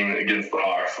that team against the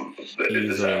Hawks. It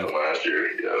just happened last year.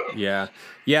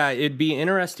 Yeah. It'd be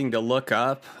interesting to look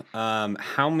up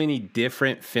how many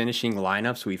different finishing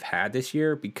lineups we've had this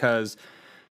year, because,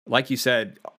 like you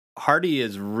said, Hardy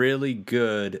is really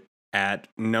good at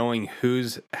knowing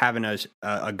who's having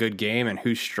a good game and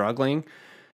who's struggling.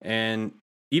 And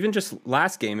even just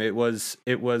last game, it was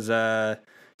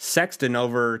Sexton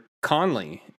over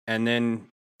Conley, and then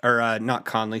not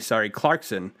Conley, sorry,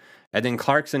 Clarkson, and then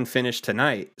Clarkson finished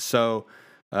tonight. So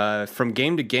from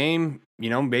game to game,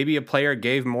 maybe a player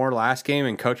gave more last game,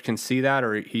 and coach can see that,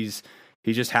 or he's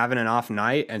just having an off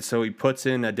night, and so he puts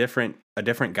in a different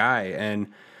guy. And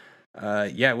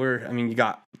you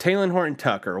got Taylor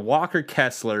Horton-Tucker, Walker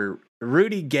Kessler,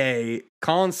 Rudy Gay,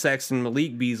 Colin Sexton,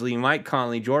 Malik Beasley, Mike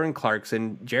Conley, Jordan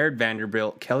Clarkson, Jared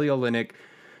Vanderbilt, Kelly Olynyk,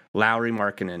 Lowry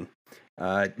Markkanen.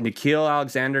 Nikhil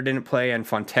Alexander didn't play, and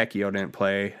Fontecchio didn't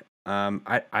play.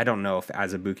 I don't know if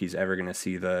Azubuike's ever going to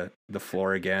see the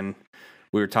floor again.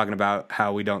 We were talking about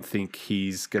how we don't think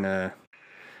he's going to...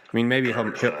 I mean, maybe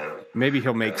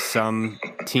he'll make some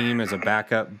team as a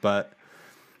backup, but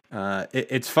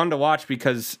it's fun to watch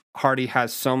because Hardy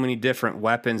has so many different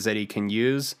weapons that he can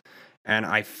use, and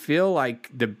I feel like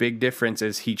the big difference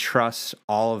is he trusts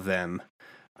all of them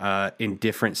in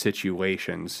different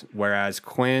situations, whereas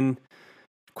Quinn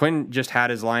just had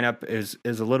his lineup is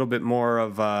a little bit more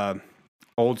of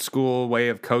old school way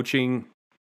of coaching,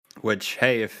 which,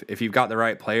 hey, if you've got the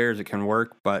right players, it can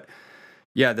work. But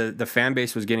yeah, the fan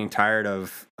base was getting tired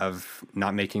of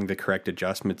not making the correct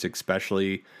adjustments,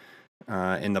 especially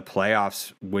in the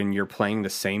playoffs when you're playing the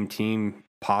same team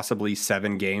possibly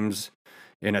 7 games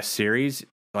in a series.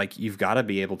 Like, you've got to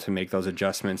be able to make those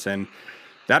adjustments, and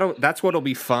that's what'll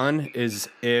be fun is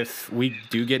if we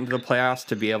do get into the playoffs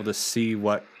to be able to see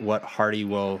what Hardy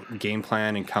will game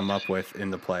plan and come up with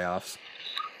in the playoffs.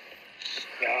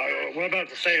 Yeah, what I'm about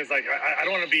to say is, like, I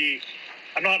don't want to be,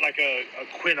 I'm not like a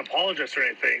Quinn apologist or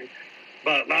anything,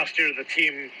 but last year the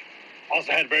team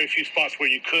also had very few spots where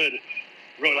you could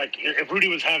really, like, if Rudy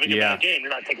was having a bad game,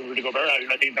 you're not taking Rudy Gobert out, you're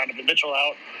not taking Donovan Mitchell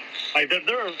out. Like,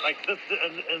 there are, like,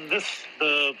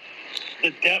 the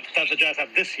depth that the Jazz have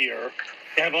this year,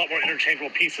 they have a lot more interchangeable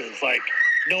pieces. Like,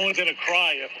 no one's going to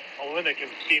cry if Olynyk is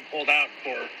being pulled out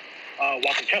for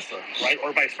Walker Kessler, right?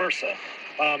 Or vice versa.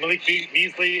 Malik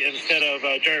Beasley instead of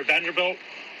Jared Vanderbilt.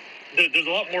 There's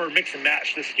a lot more mix and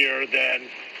match this year than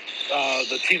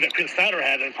the team that Quinn Snyder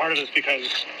had, and part of it is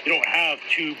because you don't have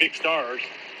 2 big stars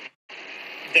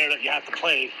there that you have to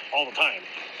play all the time.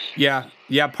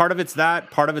 Yeah. Part of it's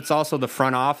that. Part of it's also the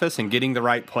front office and getting the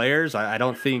right players. I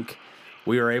don't think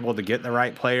we were able to get the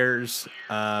right players.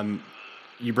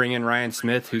 You bring in Ryan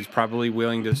Smith, who's probably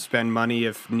willing to spend money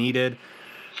if needed.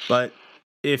 But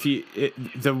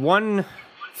the one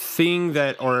thing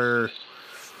or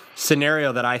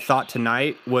scenario that I thought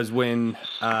tonight was when,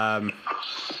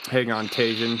 hang on,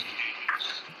 Tajan.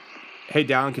 Hey,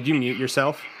 Dallin, could you mute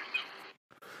yourself?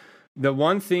 The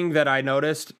one thing that I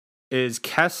noticed is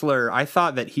Kessler, I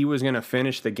thought that he was going to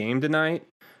finish the game tonight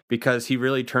because he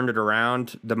really turned it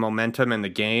around, the momentum in the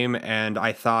game, and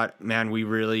I thought, man, we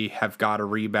really have got to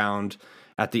rebound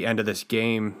at the end of this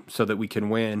game so that we can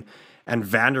win. And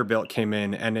Vanderbilt came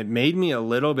in, and it made me a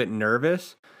little bit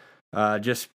nervous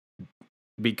just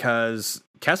because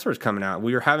Kessler's coming out.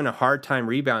 We were having a hard time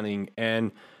rebounding,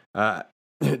 and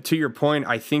to your point,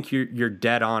 I think you're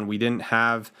dead on. We didn't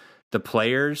have the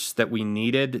players that we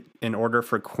needed in order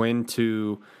for Quinn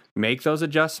to make those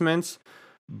adjustments,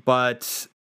 but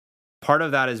part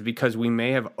of that is because we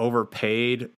may have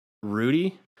overpaid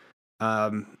Rudy.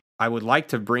 I would like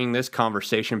to bring this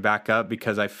conversation back up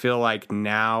because I feel like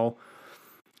now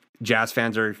Jazz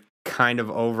fans are kind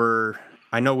of over.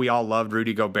 I know we all loved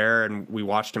Rudy Gobert and we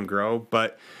watched him grow,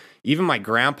 but even my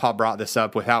grandpa brought this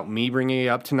up without me bringing it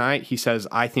up tonight. He says,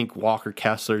 I think Walker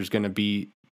Kessler is going to be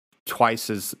twice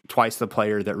the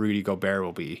player that Rudy Gobert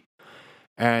will be.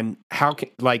 And how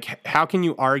can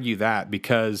you argue that?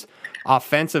 Because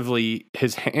offensively,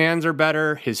 his hands are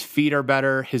better, his feet are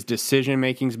better, his decision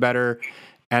making's better,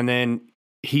 and then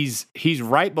he's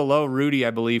right below Rudy,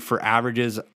 I believe, for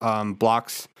averages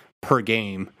blocks per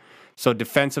game. So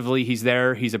defensively, he's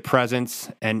there, he's a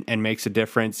presence and makes a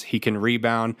difference. He can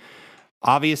rebound.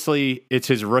 Obviously, it's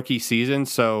his rookie season,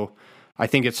 so I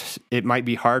think it might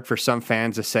be hard for some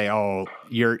fans to say, "Oh,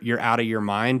 you're out of your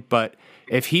mind." But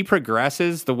if he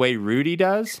progresses the way Rudy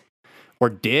does or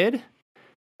did,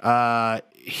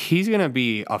 he's gonna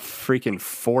be a freaking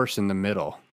force in the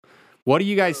middle. What do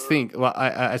you guys think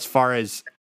as far as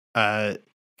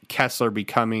Kessler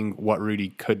becoming what Rudy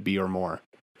could be or more?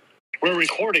 We're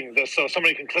recording this, so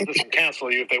somebody can clip this and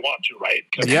cancel you if they want to, right?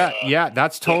 Yeah,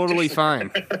 that's totally fine.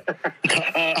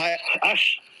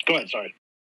 Ash, go ahead. Sorry.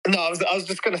 No, I was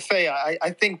just going to say, I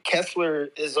think Kessler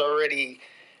is already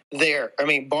there. I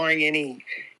mean, barring any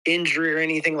injury or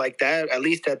anything like that, at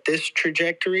least at this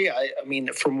trajectory. I mean,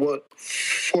 for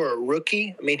a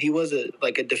rookie, I mean, he was a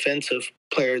defensive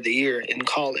player of the year in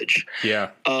college. Yeah.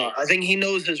 I think he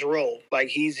knows his role. Like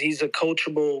he's a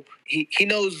coachable. He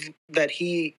knows that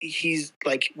he's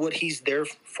like what he's there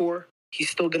for. He's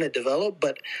still going to develop,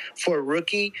 but for a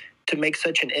rookie to make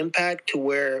such an impact to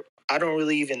where I don't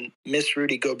really even miss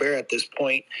Rudy Gobert at this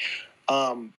point.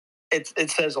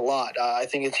 It says a lot. I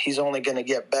think he's only going to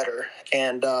get better.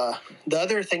 And the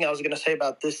other thing I was going to say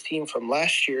about this team from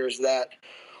last year is that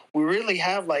we really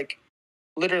have like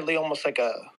literally almost like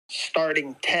a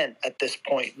starting 10 at this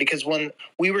point, because when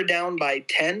we were down by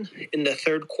 10 in the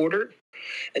third quarter,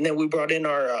 and then we brought in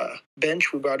our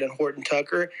bench, we brought in Horton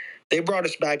Tucker, they brought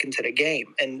us back into the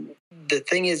game. And the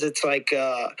thing is, it's like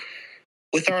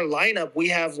with our lineup, we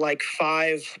have like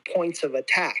 5 points of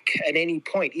attack at any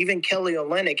point. Even Kelly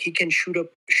Olynyk, he can shoot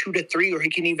a three, or he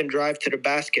can even drive to the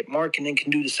basket. Markkanen can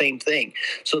do the same thing.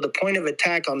 So the point of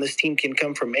attack on this team can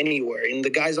come from anywhere. And the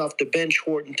guys off the bench,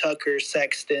 Horton Tucker,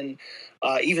 Sexton,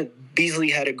 even Beasley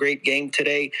had a great game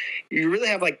today. You really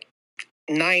have like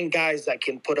 9 guys that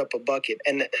can put up a bucket.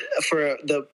 And for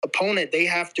the opponent, they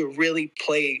have to really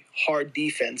play hard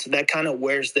defense. And that kind of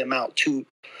wears them out too,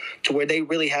 to where they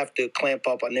really have to clamp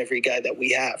up on every guy that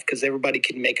we have, because everybody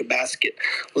can make a basket.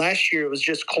 Last year, it was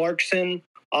just Clarkson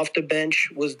off the bench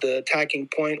was the attacking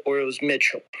point, or it was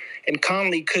Mitchell. And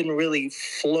Conley couldn't really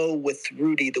flow with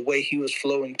Rudy the way he was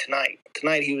flowing tonight.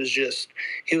 Tonight, he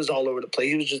was all over the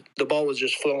place. The ball was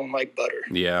just flowing like butter.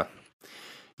 Yeah.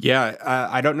 Yeah,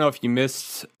 I don't know if you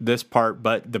missed this part,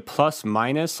 but the plus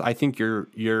minus, I think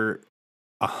you're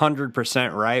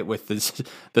 100% right with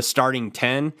the starting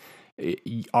 10.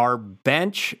 Our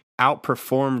bench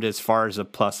outperformed as far as a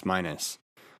plus minus.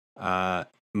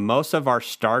 Most of our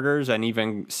starters and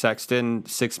even Sexton,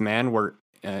 6-man, were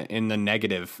in the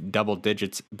negative double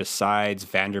digits besides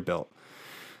Vanderbilt.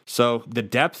 So the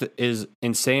depth is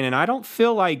insane, and I don't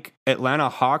feel like Atlanta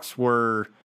Hawks were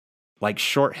like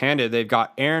shorthanded. They've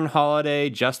got Aaron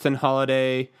Holiday, Justin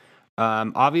Holiday.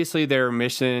 Obviously, they're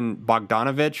missing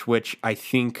Bogdanovich, which I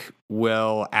think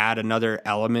will add another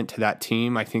element to that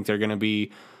team. I think they're going to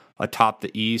be atop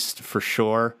the East for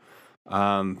sure.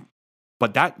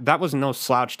 But that was no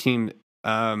slouch team.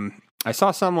 I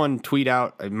saw someone tweet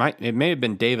out, it may have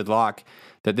been David Locke,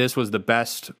 that this was the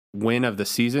best win of the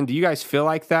season. Do you guys feel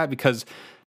like that? Because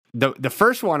the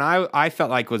first one I felt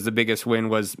like was the biggest win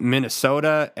was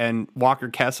Minnesota and Walker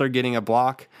Kessler getting a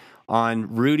block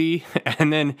on Rudy,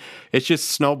 and then it's just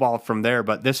snowballed from there.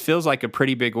 But this feels like a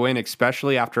pretty big win,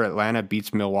 especially after Atlanta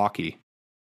beats Milwaukee.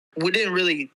 We didn't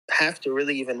really have to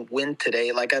really even win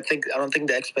today. Like I don't think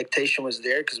the expectation was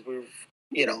there, because we were,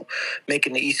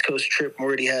 making the East Coast trip. We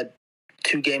already had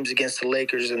 2 games against the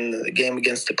Lakers and the game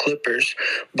against the Clippers,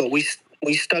 but we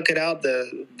stuck it out.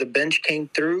 The bench came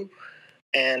through.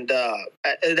 And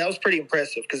that was pretty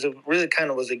impressive, because it really kind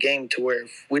of was a game to where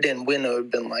if we didn't win, it would have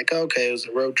been like, okay, it was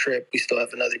a road trip. We still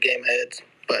have another game ahead.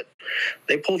 But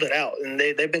they pulled it out, and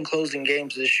they've been closing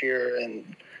games this year,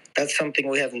 and that's something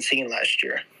we haven't seen last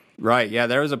year. Right, yeah,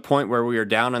 there was a point where we were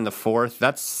down in the fourth.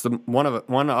 That's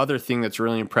one other thing that's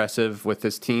really impressive with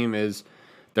this team is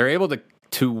they're able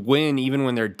to win even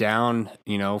when they're down,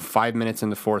 5 minutes in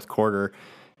the fourth quarter.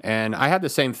 And I had the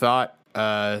same thought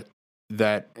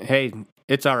that, hey,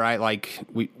 it's all right. Like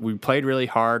we played really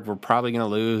hard. We're probably going to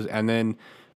lose. And then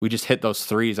we just hit those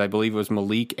threes. I believe it was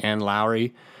Malik and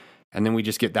Lowry. And then we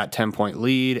just get that 10-point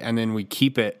lead, and then we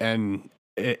keep it. And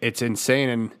it's insane.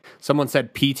 And someone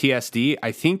said PTSD.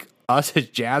 I think us as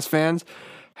Jazz fans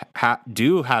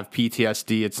do have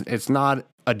PTSD. It's not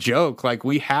a joke. Like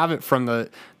we have it from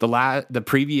the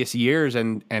previous years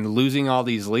and losing all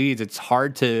these leads. It's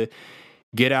hard to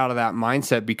get out of that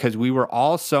mindset, because we were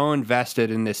all so invested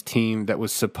in this team that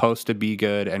was supposed to be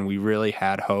good, and we really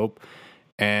had hope.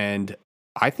 And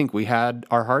I think we had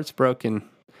our hearts broken.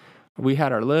 We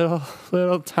had our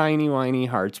little tiny whiny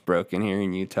hearts broken here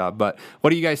in Utah. But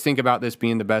what do you guys think about this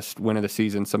being the best win of the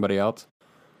season? Somebody else?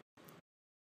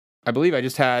 I believe I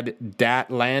just had Dat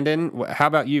Landon. How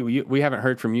about you? We haven't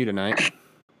heard from you tonight.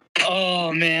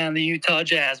 Oh man, the Utah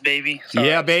Jazz, baby. Sorry,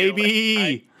 yeah,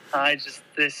 baby.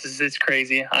 It's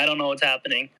crazy. I don't know what's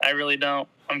happening. I really don't.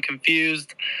 I'm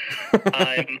confused.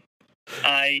 I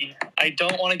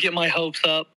don't want to get my hopes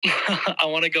up. I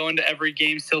want to go into every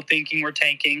game still thinking we're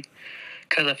tanking,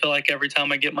 because I feel like every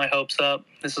time I get my hopes up,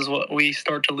 this is what we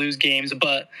start to lose games.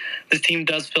 But this team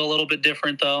does feel a little bit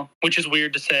different, though, which is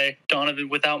weird to say. Donovan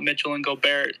without Mitchell and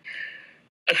Gobert,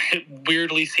 it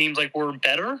weirdly seems like we're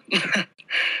better.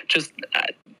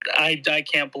 I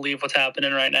can't believe what's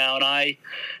happening right now, and I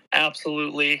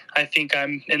think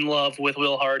I'm in love with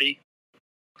Will Hardy.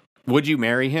 Would you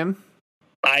marry him?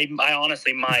 I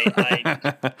honestly might.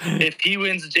 If he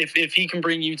wins, if he can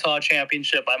bring Utah a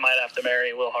championship, I might have to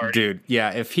marry Will Hardy. Dude,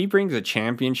 yeah, if he brings a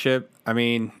championship, I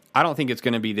mean, I don't think it's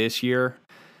going to be this year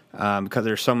because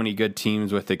there's so many good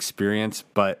teams with experience.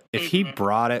 But if he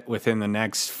brought it within the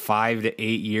next 5 to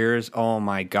 8 years, oh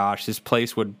my gosh, this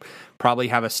place would probably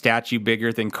have a statue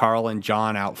bigger than Carl and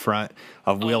John out front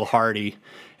of Will Hardy.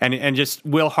 And just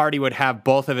Will Hardy would have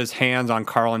both of his hands on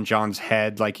Carl and John's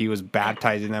head like he was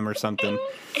baptizing them or something.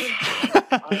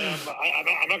 I'm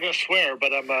not going to swear,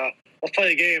 but let's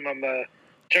play a game. I'm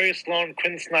Jerry Sloan,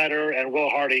 Quinn Snyder, and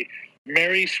Will Hardy.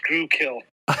 Marry, screw, kill.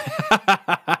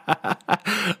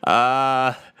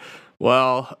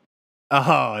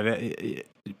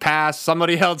 Pass.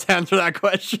 Somebody else answer that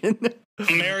question.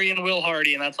 Marry and Will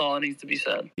Hardy, and that's all that needs to be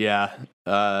said. Yeah.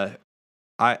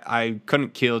 I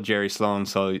couldn't kill Jerry Sloan,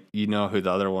 so you know who the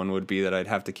other one would be that I'd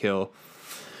have to kill.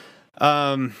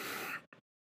 Man.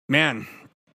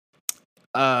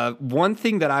 One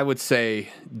thing that I would say,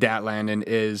 Datlandon,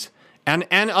 is, and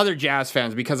other Jazz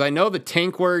fans, because I know the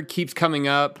tank word keeps coming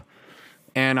up,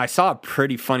 and I saw a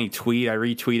pretty funny tweet. I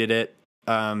retweeted it.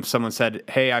 Someone said,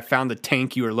 hey, I found the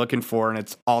tank you were looking for, and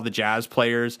it's all the Jazz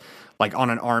players, like on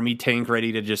an army tank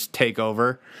ready to just take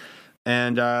over.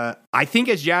 And I think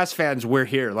as Jazz fans, we're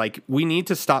here. Like, we need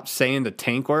to stop saying the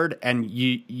tank word, and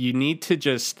you need to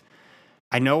just,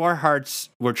 I know our hearts,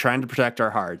 we're trying to protect our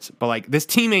hearts, but like, this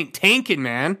team ain't tanking,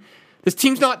 man. This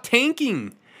team's not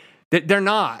tanking. They're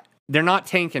not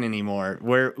tanking anymore.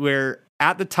 We're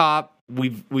at the top.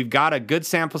 We've got a good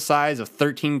sample size of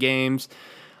 13 games.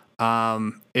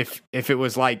 If it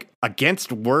was like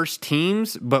against worse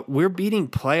teams, but we're beating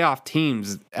playoff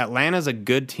teams. Atlanta's a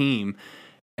good team.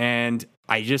 And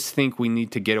I just think we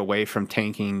need to get away from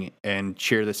tanking and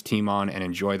cheer this team on and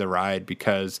enjoy the ride,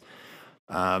 because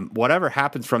whatever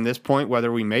happens from this point,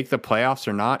 whether we make the playoffs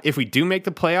or not, if we do make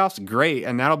the playoffs, great.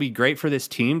 And that'll be great for this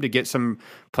team to get some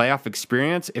playoff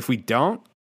experience. If we don't,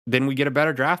 then we get a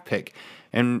better draft pick.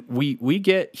 And we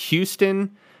get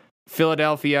Houston,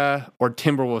 Philadelphia, or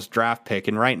Timberwolves draft pick.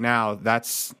 And right now,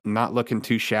 that's not looking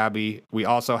too shabby. We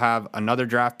also have another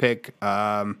draft pick,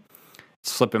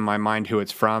 slipping my mind who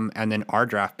it's from, and then our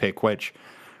draft pick, which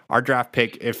our draft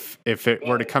pick, if it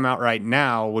were to come out right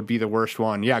now, would be the worst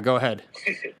one. Yeah, go ahead.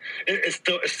 It's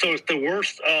the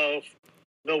worst of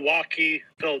Milwaukee,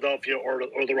 Philadelphia, or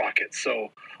the Rockets. So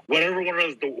whoever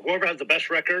has the best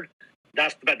record,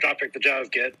 that's the best draft pick the Jazz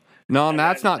get. No,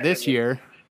 that's not this year.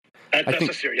 That's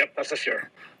this year. Yep, that's this year.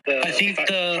 I think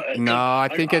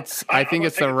it's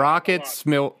the Rockets,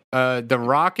 the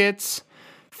Rockets,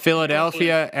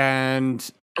 Philadelphia, Brooklyn.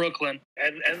 and Brooklyn,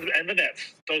 and the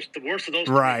Nets. The worst of those.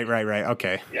 Right.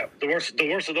 Okay. Yeah, the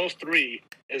worst of those three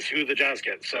is who the Jazz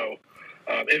get. So,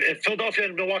 if Philadelphia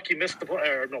and Milwaukee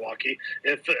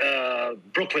if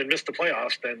Brooklyn missed the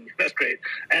playoffs, then that's great.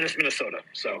 And it's Minnesota.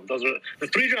 So those are the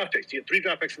three draft picks. You get three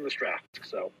draft picks in this draft.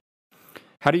 So.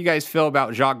 How do you guys feel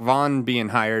about Jacques Vaughn being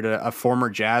hired, a former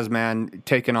Jazz man,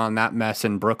 taking on that mess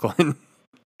in Brooklyn?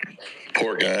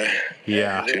 Poor guy.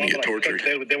 Yeah. He's going to get tortured.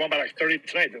 They won by like 30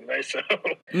 tonight, didn't they? So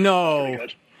no.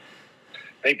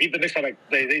 They beat the Knicks by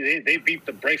they beat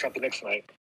the brakes off the Knicks tonight.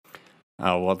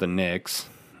 Oh, well, the Knicks.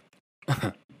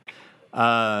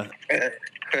 I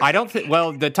don't think.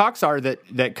 Well, the talks are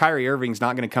that Kyrie Irving's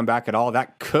not going to come back at all.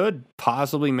 That could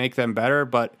possibly make them better,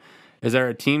 but is there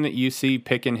a team that you see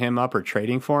picking him up or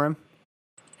trading for him?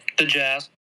 The Jazz.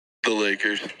 The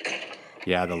Lakers.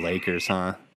 Yeah, the Lakers,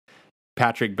 huh?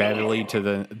 Patrick Beverley to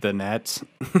the Nets.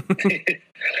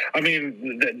 I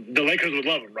mean, the Lakers would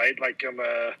love him, right? Like,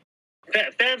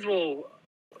 fans will.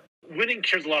 Winning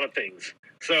cures a lot of things,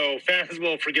 so fans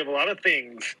will forgive a lot of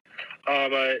things,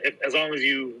 as long as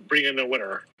you bring in the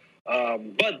winner.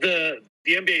 But the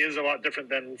NBA is a lot different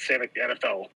than, say, like the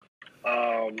NFL.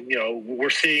 We're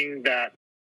seeing that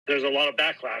there's a lot of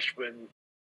backlash when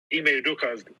Ime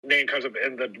Udoka's name comes up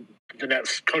in the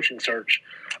Nets coaching search.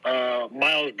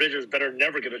 Miles Bridges better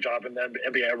never get a job in the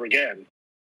NBA ever again.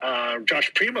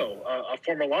 Josh Primo, a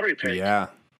former lottery pick,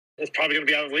 is probably going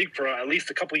to be out of the league for at least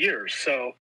a couple of years.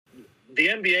 So the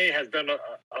NBA has done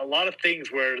a lot of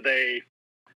things where if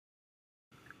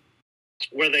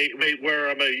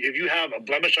you have a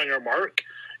blemish on your mark,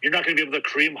 you're not going to be able to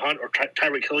Kareem Hunt or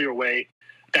Tyreek Hill your way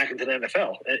back into the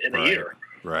NFL in a year.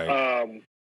 Right.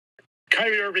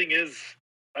 Kyrie Irving is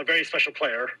a very special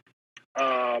player.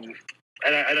 And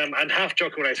I'm half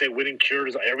joking when I say winning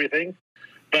cures everything.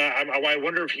 But I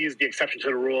wonder if he's the exception to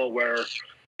the rule where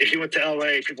if he went to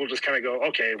LA, people just kind of go,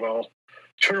 okay, well,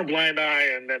 turn a blind eye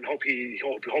and then hope he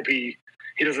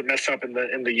doesn't mess up in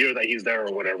the year that he's there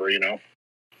or whatever, you know.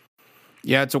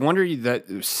 Yeah, it's a wonder that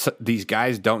these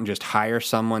guys don't just hire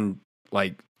someone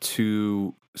like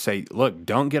to say, look,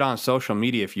 don't get on social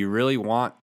media. If you really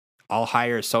want, I'll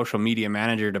hire a social media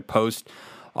manager to post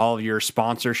all of your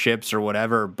sponsorships or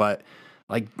whatever. But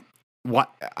like,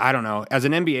 what, I don't know. As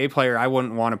an NBA player, I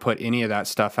wouldn't want to put any of that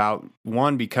stuff out.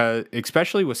 One, because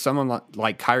especially with someone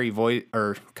like Kyrie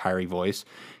Irving's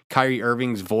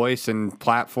voice and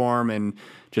platform and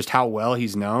just how well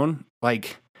he's known.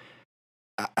 Like,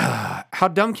 how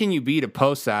dumb can you be to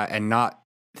post that and not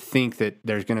think that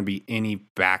there's going to be any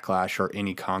backlash or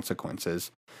any consequences?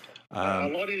 A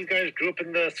lot of these guys grew up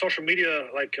in the social media,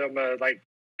 like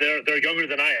they're younger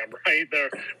than I am, right? They're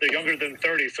younger than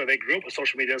 30, so they grew up with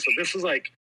social media. So this is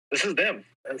them,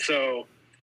 and so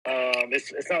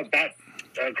it's not that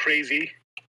crazy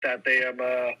that they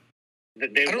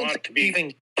want to be.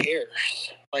 Even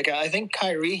cares. Like, I think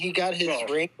Kyrie, he got his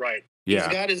ring, right? Yeah,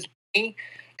 he's got his ring,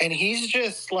 and he's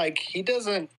just like, he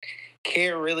doesn't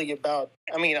care really about.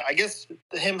 I mean, I guess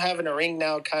him having a ring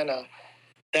now kind of.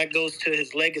 That goes to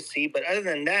his legacy, but other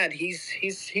than that, he's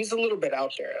a little bit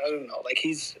out there. I don't know, like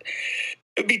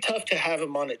it'd be tough to have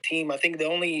him on a team. I think the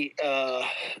only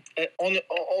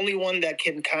one that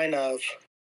can kind of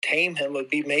tame him would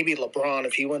be maybe LeBron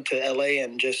if he went to LA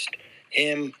and just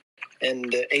him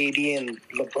and AD and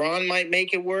LeBron might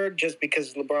make it work just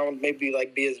because LeBron would maybe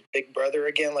like be his big brother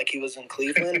again, like he was in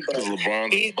Cleveland. But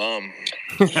LeBron's a bum.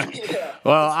 Yeah.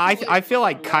 Well, I feel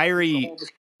like Kyrie.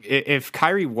 If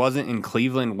Kyrie wasn't in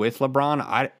Cleveland with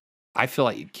LeBron, I feel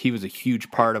like he was a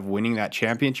huge part of winning that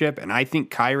championship, and I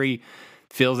think Kyrie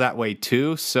feels that way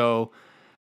too. So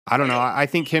I don't know. I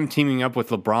think him teaming up with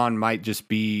LeBron might just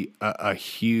be a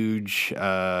huge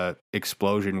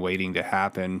explosion waiting to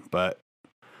happen. But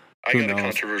I got a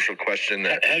controversial question.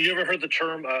 Have you ever heard the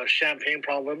term champagne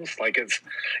problems? Like it's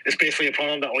basically a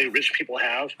problem that only rich people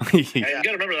have. Yeah. And you got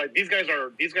to remember, like these guys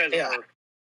are.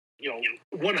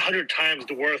 100 times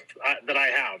the worth that I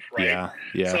have, right? Yeah,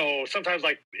 yeah. So sometimes,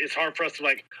 like, it's hard for us to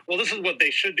like, well, this is what they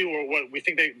should do or what we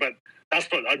think but that's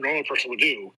what a normal person would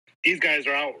do. These guys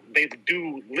are out; they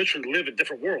do literally live in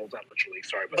different worlds. Not literally,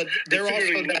 sorry, but they're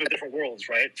also live in different worlds,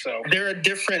 right? So they're a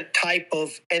different type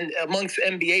of, and amongst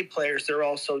NBA players, they're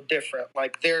also different.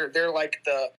 Like they're like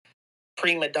the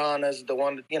prima donnas, the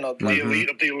one, the elite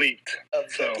of the elite.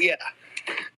 So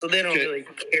they don't really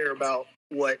care about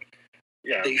what.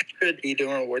 Yeah, they should be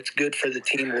doing what's good for the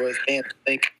team or fans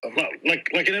think. Like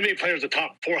an NBA player is a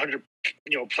top 400,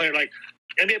 player. Like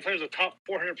NBA player is a top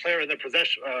 400 player in their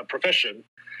profession,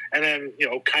 and then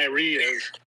Kyrie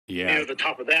is near the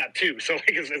top of that too. So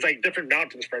it's like different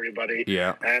mountains for everybody.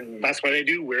 Yeah, and that's why they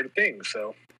do weird things.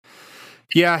 So.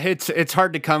 Yeah, it's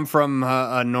hard to come from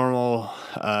a normal,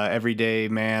 everyday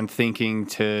man thinking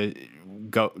to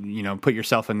go, put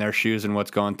yourself in their shoes and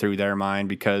what's going through their mind,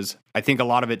 because I think a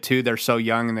lot of it too, they're so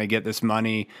young and they get this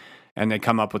money and they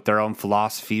come up with their own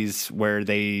philosophies where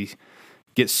they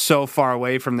get so far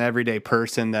away from the everyday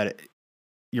person that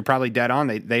you're probably dead on.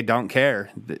 They don't care.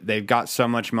 They've got so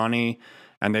much money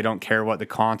and they don't care what the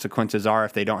consequences are.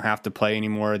 If they don't have to play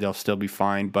anymore, they'll still be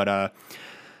fine. But,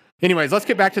 anyways, let's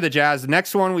get back to the Jazz. The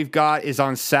next one we've got is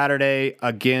on Saturday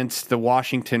against the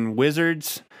Washington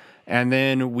Wizards. And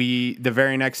then the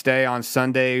very next day on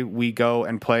Sunday, we go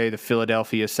and play the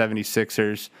Philadelphia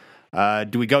 76ers.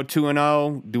 Do we go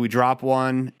 2-0? Do we drop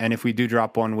one? And if we do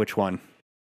drop one, which one?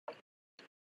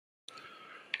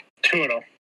 2-0.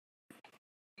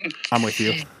 I'm with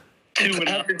you. 2-0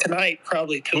 after tonight,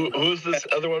 probably 2-0. Who's this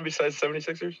other one besides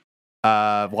 76ers?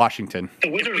 Washington. The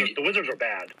Wizards are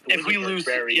bad. If we lose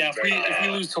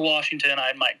to Washington,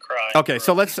 I might cry. Okay,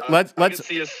 so let's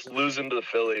see us losing to the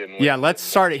Philly and let's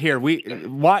start it here.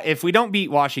 If we don't beat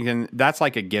Washington, that's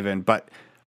like a given. But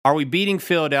are we beating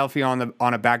Philadelphia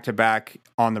on a back-to-back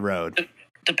on the road?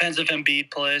 Depends if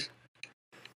Embiid plays.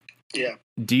 Yeah.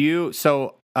 Do you?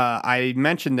 So I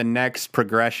mentioned the next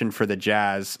progression for the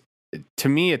Jazz. To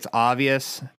me, it's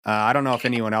obvious. I don't know if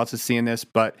anyone else is seeing this,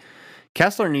 but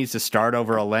Kessler needs to start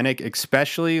over Olynyk,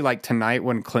 especially like tonight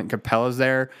when Clint Capella's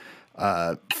there.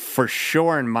 For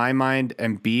sure, in my mind,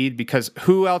 Embiid, because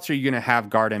who else are you going to have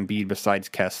guard Embiid besides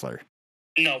Kessler?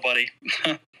 Nobody.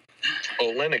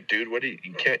 Olynyk, dude,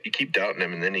 you keep doubting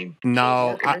him, and then he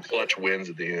clutch wins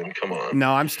at the end. Come on.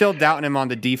 No, I'm still doubting him on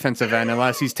the defensive end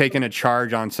unless he's taking a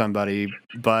charge on somebody.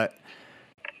 But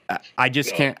I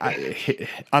just can't.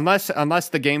 Unless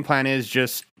the game plan is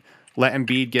just let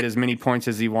Embiid get as many points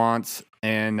as he wants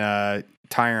and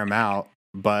tire him out.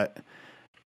 But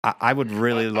I would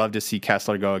really love to see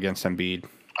Kessler go against Embiid.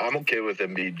 I'm okay with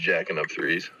Embiid jacking up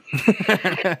threes.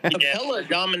 Capella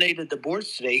dominated the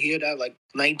boards today. He had like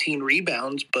 19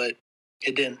 rebounds, but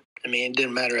it didn't. I mean, it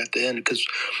didn't matter at the end because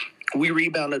we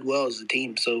rebounded well as a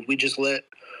team. So if we just let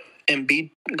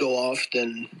Embiid go off,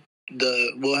 then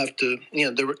we'll have to,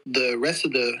 the rest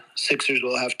of the Sixers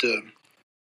will have to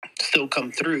still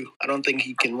come through. I don't think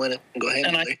he can win it and go ahead.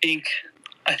 And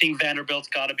I think Vanderbilt's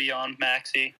got to be on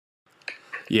Maxey.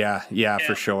 Yeah,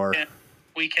 for sure.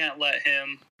 We can't let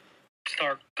him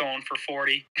start going for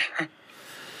 40.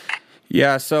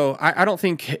 Yeah, so I don't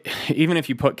think even if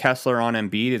you put Kessler on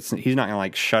Embiid, he's not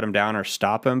going to shut him down or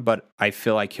stop him, but I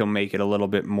feel like he'll make it a little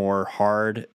bit more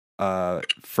hard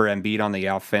for Embiid on the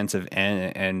offensive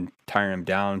end and tire him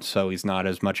down, so he's not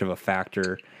as much of a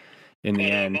factor in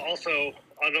the end. But also,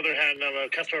 on the other hand,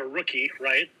 Kessler a rookie,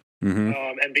 right? Mm-hmm.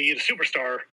 Embiid a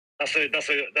superstar. That's a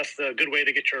good way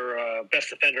to get your best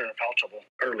defender in foul trouble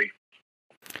early.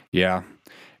 Yeah.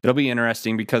 It'll be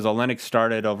interesting because Olynyk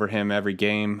started over him every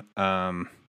game. And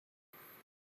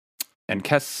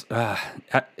I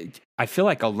feel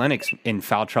like Olynyk's in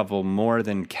foul trouble more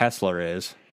than Kessler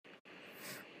is.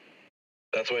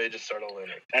 That's why you just start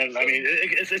Olynyk. And I mean,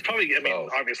 it's probably. I mean,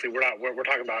 obviously, we're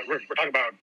talking about.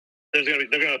 They're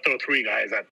gonna throw three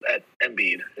guys at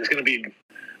Embiid. It's gonna be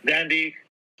Dandy,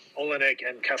 Olynyk,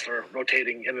 and Kessler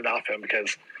rotating in and off him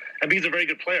because Embiid's a very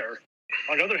good player.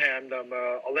 On the other hand,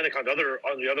 Olynyk on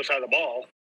the other side of the ball,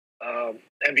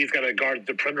 Embiid's got to guard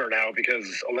the perimeter now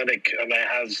because Olynyk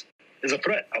is a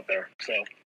threat out there. So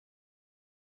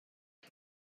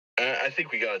I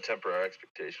think we got to temper our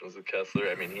expectations with Kessler.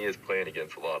 I mean, he is playing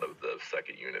against a lot of the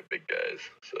second unit big guys.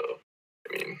 So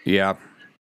I mean, yeah.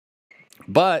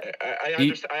 But I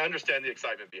understand the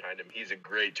excitement behind him. He's a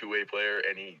great two-way player,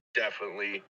 and he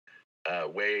definitely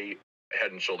way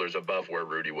head and shoulders above where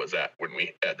Rudy was at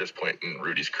this point in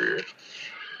Rudy's career.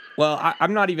 Well,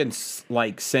 I'm not even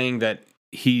saying that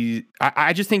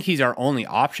I just think he's our only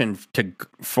option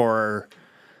for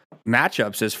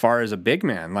matchups as far as a big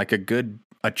man, like a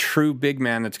true big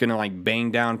man that's going to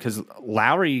bang down, because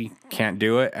Lowry can't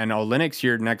do it, and Olynyk's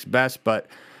your next best, but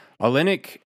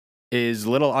Olynyk is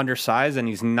a little undersized, and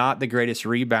he's not the greatest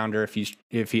rebounder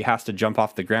if he has to jump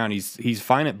off the ground. He's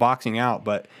fine at boxing out,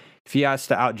 but if he has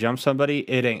to out-jump somebody,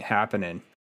 it ain't happening.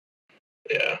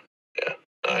 Yeah.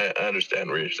 I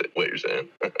understand what you're saying.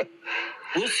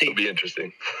 We'll see. It'll be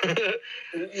interesting.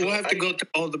 We'll have to go through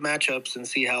all the matchups and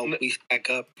see how we stack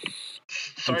up.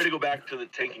 Sorry to go back to the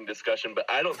tanking discussion, but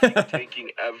I don't think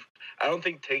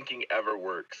tanking ever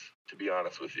works, to be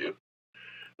honest with you.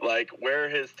 Where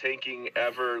has tanking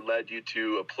ever led you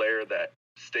to a player that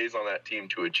stays on that team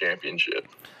to a championship?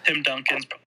 Tim Duncan's.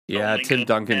 Yeah, Tim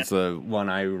Duncan's the one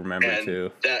I remember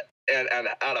too. And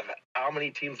out of how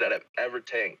many teams that have ever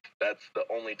tanked, that's the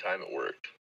only time it worked.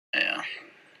 Yeah.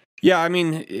 Yeah, I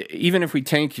mean, even if we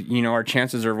tank, our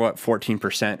chances are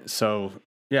 14%. So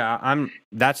yeah,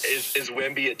 that's is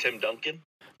Wemby a Tim Duncan?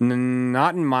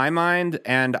 Not in my mind,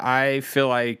 and I feel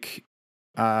like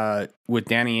with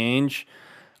Danny Ainge,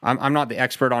 I'm not the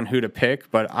expert on who to pick,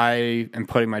 but I am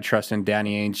putting my trust in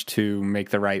Danny Ainge to make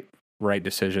the right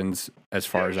decisions as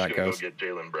far as that goes. Go get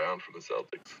Jaylen Brown from the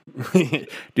Celtics.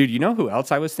 Dude, you know who else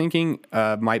I was thinking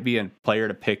might be a player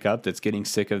to pick up that's getting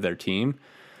sick of their team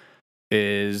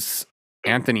is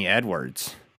Anthony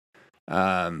Edwards.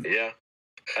 Yeah.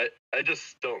 I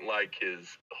just don't like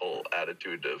his whole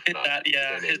attitude of Yeah.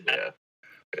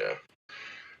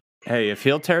 Hey, if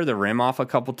he'll tear the rim off a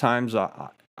couple times,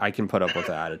 I can put up with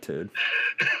the attitude.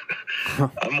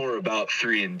 I'm more about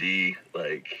 3 and D.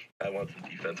 I want some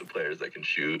defensive players that can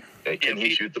shoot. Can he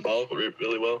shoot the ball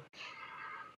really well?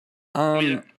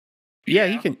 Yeah,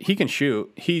 he can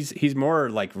shoot. He's more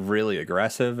really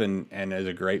aggressive and is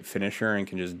a great finisher and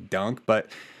can just dunk.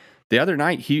 But the other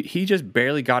night he just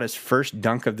barely got his first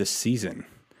dunk of the season,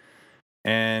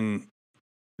 and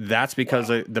that's because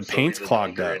the paint's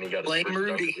clogged up. Blame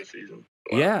Rudy.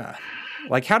 Wow. Yeah.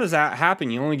 How does that happen?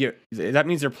 You only get that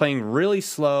means they're playing really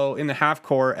slow in the half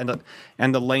court, and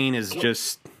the lane is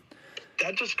just.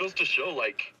 That just goes to show,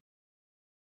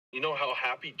 how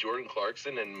happy Jordan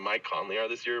Clarkson and Mike Conley are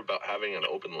this year about having an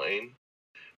open lane.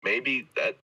 Maybe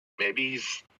that's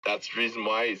the reason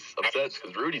why he's upset,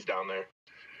 because Rudy's down there.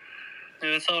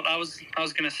 Yeah, that's what I was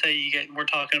gonna say. We're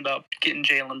talking about getting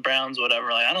Jaylen Browns,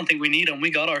 whatever. I don't think we need him. We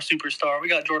got our superstar. We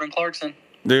got Jordan Clarkson.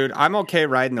 Dude, I'm okay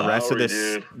riding the rest of this.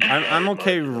 Dude. I'm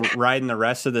okay riding the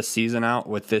rest of the season out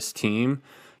with this team,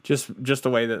 just the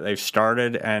way that they've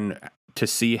started and to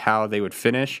see how they would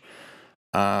finish.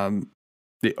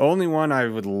 The only one I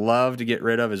would love to get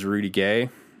rid of is Rudy Gay.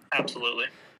 Absolutely.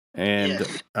 And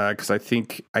because I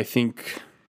think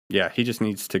Yeah, he just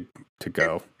needs to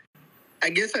go. I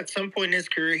guess at some point in his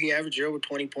career, he averaged over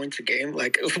 20 points a game.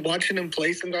 Like, watching him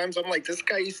play sometimes, I'm like, this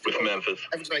guy used to Memphis.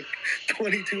 average like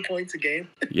 22 points a game.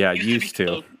 Yeah, used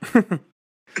to.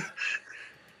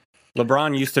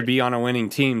 LeBron used to be on a winning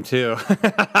team, too.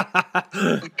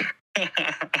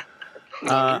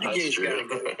 That's true.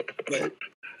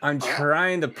 I'm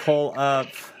trying to pull up...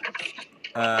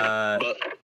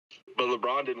 But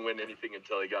LeBron didn't win anything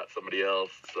until he got somebody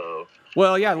else, so...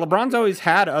 Well, yeah, LeBron's always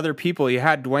had other people. He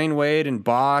had Dwayne Wade and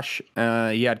Bosh.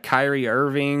 He had Kyrie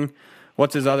Irving.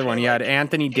 What's his other one? He had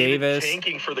Anthony Davis.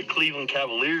 Tanking for the Cleveland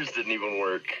Cavaliers didn't even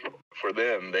work for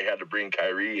them. They had to bring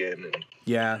Kyrie in.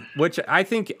 Yeah, which I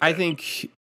think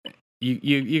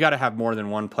you got to have more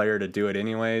than one player to do it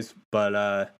anyways.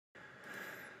 But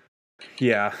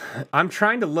yeah, I'm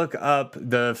trying to look up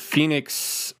the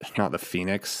Phoenix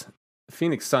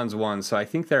Suns won, so I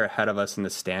think they're ahead of us in the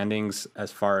standings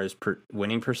as far as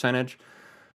winning percentage.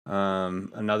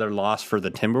 Another loss for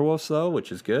the Timberwolves, though, which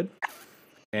is good.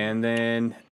 And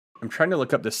then I'm trying to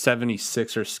look up the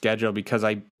 76ers schedule because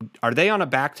are they on a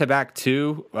back-to-back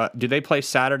too? Do they play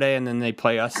Saturday and then they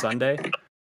play us Sunday?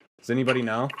 Does anybody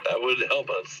know? That would help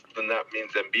us. Then that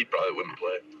means Embiid probably wouldn't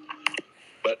play.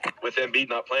 But with Embiid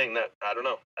not playing, that I don't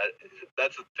know.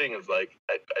 That's the thing is like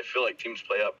I feel like teams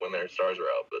play up when their stars are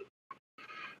out, but.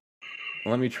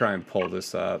 Let me try and pull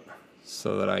this up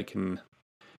so that I can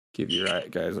give you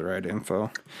guys the right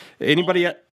info. Anybody?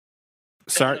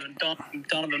 Sorry,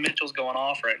 Donovan Mitchell's going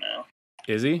off right now.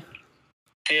 Is he?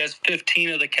 He has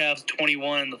 15 of the Cavs,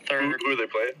 21 in the third. Who are they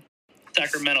playing?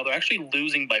 Sacramento. They're actually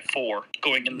losing by 4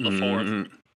 going into the fourth.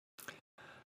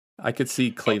 I could see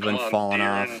Cleveland falling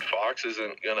off. Fox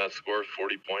isn't gonna score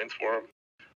 40 points for him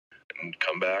and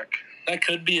come back. That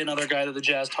could be another guy that the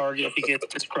Jazz target if he gets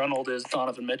disgruntled is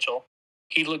Donovan Mitchell.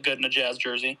 He'd look good in a Jazz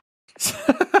jersey.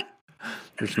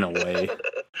 There's no way.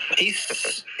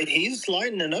 He's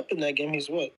lighting it up in that game. He's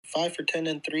what, 5 for 10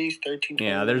 and threes, 13.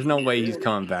 Yeah, there's no way he's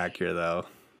coming back here though.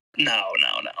 No.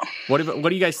 What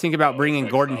do you guys think about bringing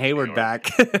Gordon Hayward back?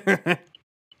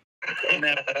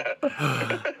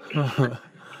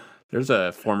 There's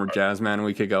a former Jazz man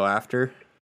we could go after.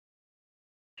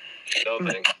 No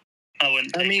thanks.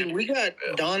 I mean, we got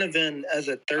Donovan as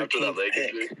a 13th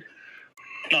pick.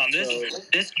 No,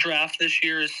 this draft this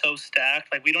year is so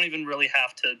stacked. Like, we don't even really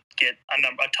have to get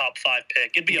a top 5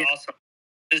 pick. It'd be awesome.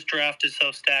 This draft is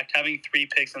so stacked. Having 3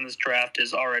 picks in this draft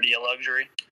is already a luxury.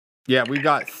 Yeah, we've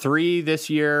got 3 this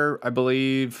year, I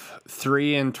believe,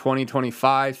 3 in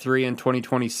 2025, 3 in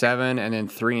 2027, and then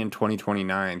 3 in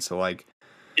 2029. So, like,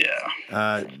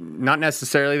 yeah, not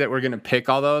necessarily that we're going to pick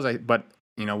all those, but,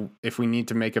 you know, if we need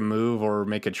to make a move or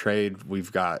make a trade,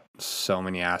 we've got so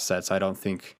many assets. I don't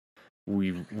think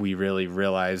we really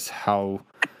realize how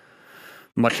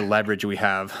much leverage we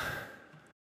have.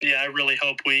 Yeah, I really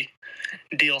hope we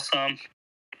deal some.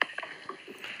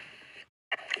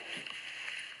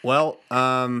 Well,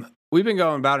 we've been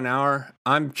going about an hour.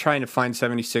 I'm trying to find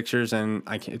 76ers, and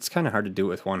it's kind of hard to do it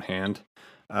with one hand.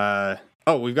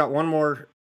 We've got one more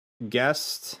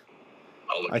guest.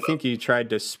 I think you tried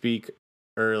to speak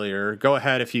earlier. Go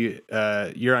ahead if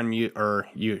you're on mute or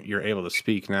you're able to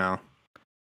speak now.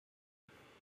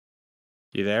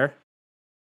 You there?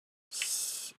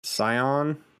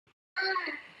 Sion?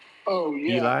 Oh,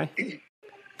 yeah. Eli?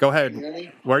 Go ahead.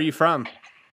 Where are you from?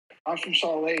 I'm from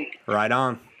Salt Lake. Right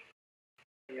on.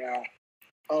 Yeah.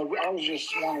 Oh, I was just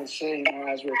wanting to say,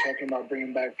 as we were talking about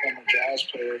bringing back former Jazz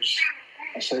players,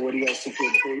 I said, what do you guys think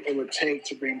it would take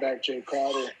to bring back Jay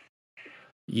Crowder?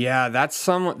 Yeah,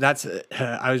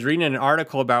 I was reading an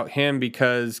article about him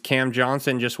because Cam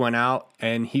Johnson just went out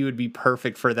and he would be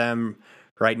perfect for them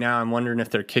right now. I'm wondering if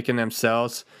they're kicking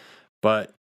themselves,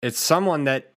 but it's someone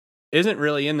that isn't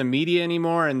really in the media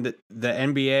anymore, and the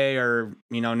NBA or,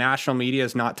 national media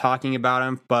is not talking about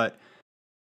him. But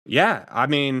yeah, I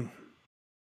mean,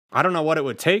 I don't know what it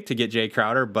would take to get Jay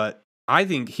Crowder, but I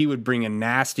think he would bring a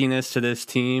nastiness to this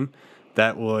team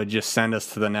that would just send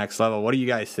us to the next level. What do you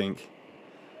guys think?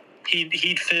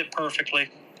 He'd fit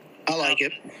perfectly. I like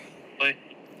it.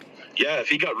 Yeah, if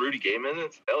he got Rudy Gay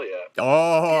minutes, hell yeah.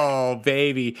 Oh,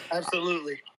 baby.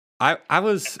 Absolutely. I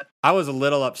was a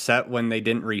little upset when they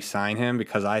didn't re-sign him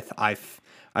because I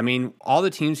mean, all the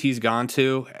teams he's gone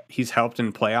to, he's helped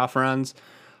in playoff runs.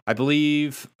 I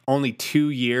believe only 2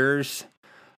 years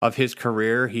of his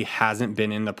career he hasn't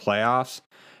been in the playoffs.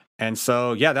 And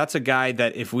so, yeah, that's a guy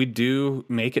that if we do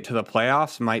make it to the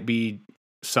playoffs, might be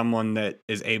someone that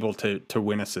is able to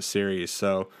win us a series.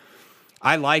 So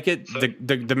I like it.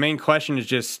 The main question is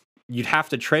just you'd have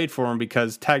to trade for him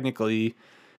because technically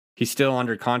he's still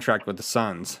under contract with the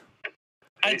Suns.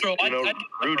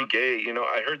 Rudy Gay,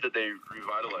 I heard that they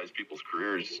revitalized people's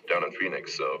careers down in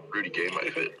Phoenix, so Rudy Gay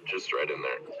might fit just right in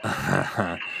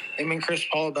there. Him and Chris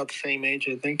Paul about the same age,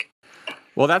 I think.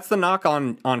 Well, that's the knock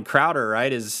on Crowder,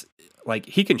 right? Is like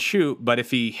he can shoot, but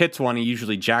if he hits one, he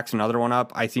usually jacks another one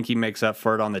up. I think he makes up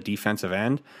for it on the defensive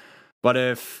end. But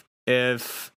if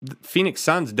Phoenix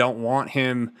Suns don't want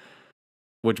him,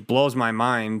 which blows my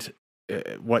mind,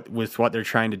 what they're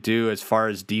trying to do as far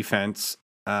as defense,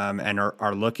 and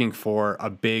are looking for a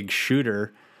big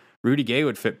shooter, Rudy Gay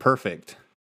would fit perfect.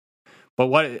 But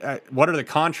what are the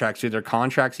contracts? Do their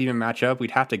contracts even match up?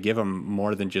 We'd have to give him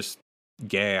more than just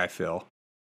Gay, I feel.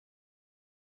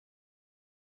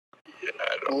 Yeah,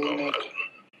 I don't know.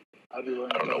 I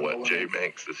don't know what Jay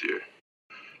makes this year.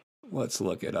 Let's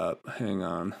look it up. Hang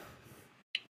on.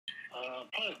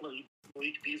 Probably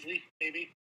Malik Beasley,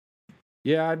 maybe.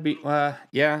 Yeah, I'd be okay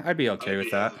with that. I'd be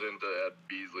hesitant to add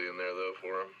Beasley in there though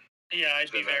for him. Yeah,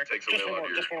 I'd be very. Takes Just away one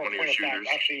one of your point of fact. shooters.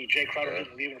 Actually, Jay Crowder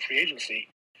didn't leave in free agency.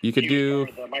 You could do.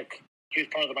 He was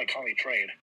part of the Mike Conley trade.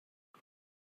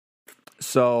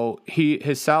 So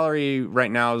his salary right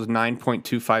now is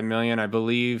 $9.25 million. I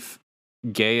believe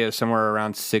Gay is somewhere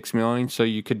around $6 million. So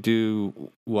you could do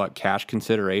what, cash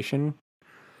consideration?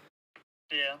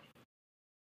 Yeah.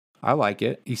 I like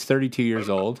it. He's 32 years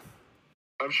old.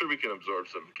 I'm sure we can absorb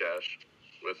some cash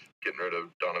with getting rid of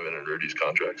Donovan and Rudy's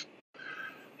contracts.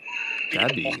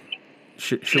 That'd be.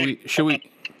 Should we?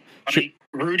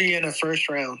 Rudy in a first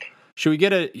round. Should we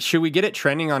get it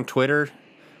trending on Twitter?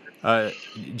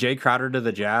 Jay Crowder to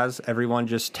the Jazz. Everyone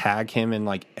just tag him in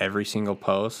like every single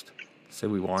post. Say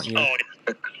we want you. Oh,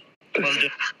 yeah.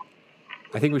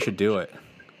 I think we should do it.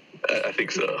 I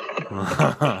think so.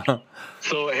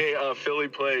 So hey, Philly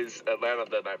plays Atlanta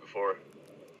that night before.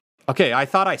 Okay, I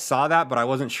thought I saw that, but I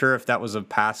wasn't sure if that was a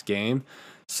past game.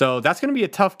 So that's going to be a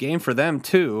tough game for them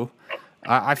too.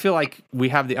 I feel like we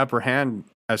have the upper hand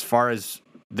as far as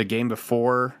the game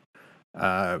before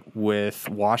with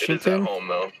Washington. It is at home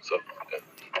though,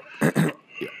 so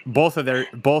yeah.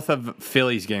 both of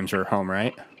Philly's games are at home,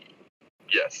 right?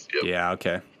 Yes. Yep. Yeah.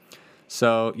 Okay.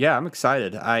 So yeah, I'm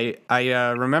excited. I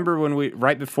remember when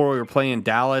right before we were playing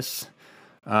Dallas,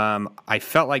 I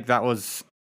felt like I was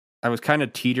kind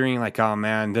of teetering, like, oh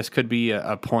man, this could be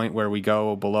a point where we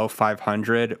go below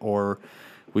 500 or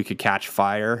we could catch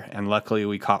fire, and luckily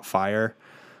we caught fire.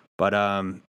 But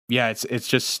yeah,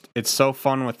 it's so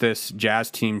fun with this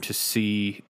Jazz team to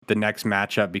see the next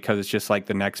matchup, because it's just like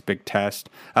the next big test,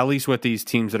 at least with these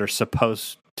teams that are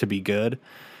supposed to be good.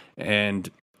 And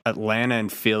Atlanta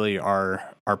and Philly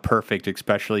are perfect,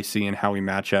 especially seeing how we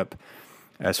match up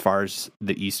as far as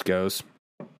the East goes.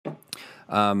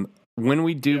 When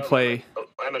we do play,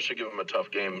 Atlanta should give them a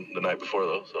tough game the night before,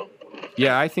 though. So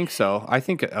yeah, I think so. I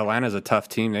think Atlanta's a tough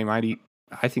team. I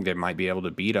think they might be able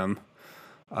to beat them.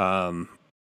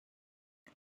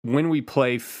 When we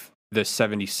play the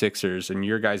 76ers, in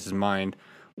your guys' mind,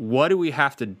 what do we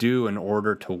have to do in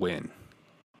order to win?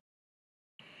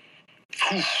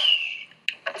 Force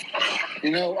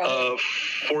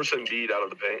Embiid out of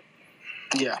the paint.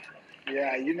 Yeah.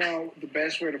 Yeah, the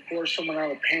best way to force someone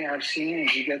out of the paint I've seen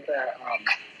is you get that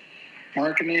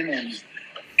Markkanen and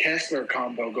Kessler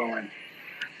combo going.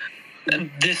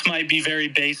 This might be very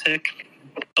basic,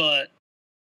 but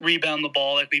rebound the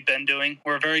ball like we've been doing.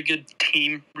 We're a very good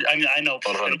team. I mean, I know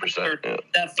 100%.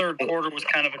 That third quarter was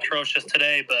kind of atrocious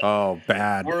today, but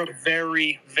bad. We're a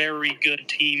very, very good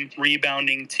team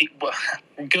rebounding team.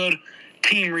 Good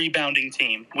team rebounding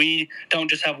team. We don't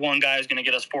just have one guy who's going to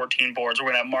get us 14 boards.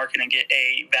 We're going to have Markkanen get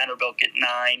 8, Vanderbilt get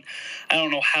 9. I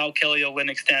don't know how Kelly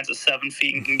Olynyk stands at 7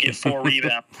 feet and can get 4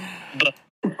 rebounds, but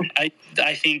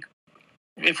I think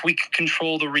if we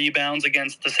control the rebounds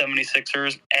against the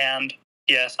 76ers, and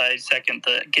yes, I second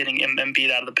the getting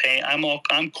Embiid out of the paint.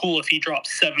 I'm cool if he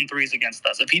drops 7 threes against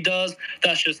us. If he does,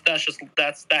 that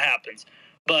happens.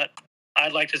 But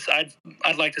I'd like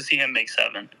to see him make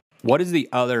 7. What is the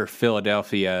other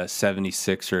Philadelphia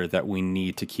 76er that we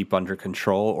need to keep under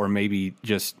control, or maybe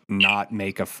just not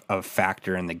make a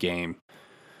factor in the game?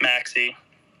 Maxey.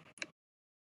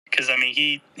 Because I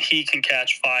mean, he can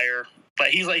catch fire, but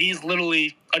he's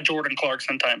literally a Jordan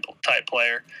Clarkson type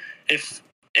player. If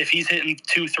he's hitting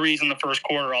 2 threes in the first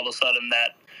quarter, all of a sudden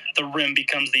that the rim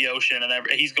becomes the ocean, and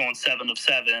he's going 7 of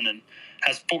 7 and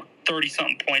has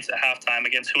 30-something points at halftime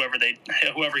against whoever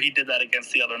he did that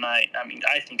against the other night. I mean,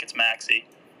 I think it's Maxey.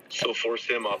 So force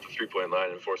him off the 3-point line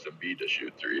and force Embiid to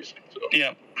shoot threes. So.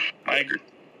 Yeah, I agree.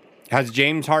 Has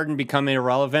James Harden become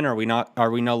irrelevant? Are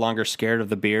we no longer scared of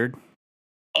the beard?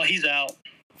 Oh, he's out.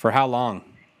 For how long?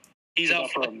 He's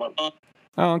out for a month.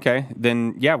 Oh, okay.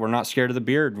 Then, yeah, we're not scared of the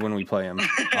beard when we play him.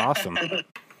 Awesome.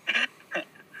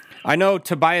 I know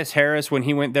Tobias Harris, when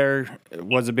he went there,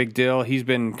 was a big deal. He's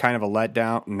been kind of a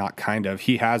letdown. Not kind of.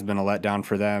 He has been a letdown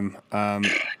for them.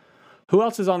 Who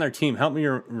else is on their team? Help me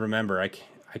remember. I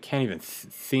can't even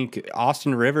think.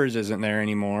 Austin Rivers isn't there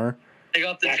anymore. They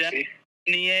got the Jet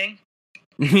Niang.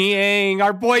 Niang,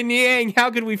 our boy Niang. How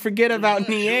could we forget about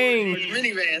Niang?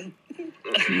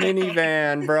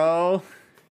 Minivan, bro.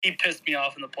 He pissed me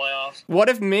off in the playoffs. What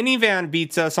if Minivan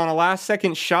beats us on a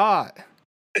last-second shot?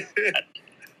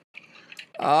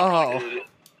 Oh. Dude,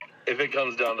 if it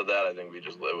comes down to that, I think we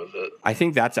just live with it. I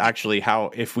think that's actually how,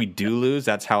 if we do lose,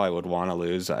 that's how I would want to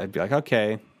lose. I'd be like,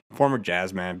 okay, former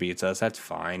Jazz man beats us. That's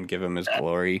fine. Give him his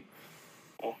glory.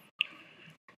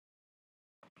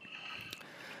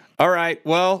 All right.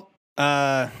 Well,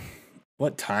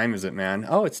 what time is it, man?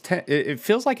 Oh, it's 10. It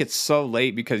feels like it's so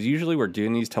late because usually we're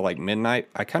doing these till like midnight.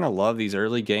 I kind of love these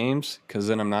early games because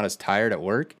then I'm not as tired at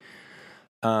work.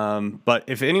 But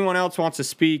if anyone else wants to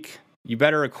speak, you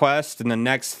better request in the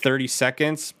next 30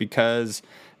 seconds because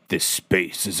this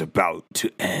space is about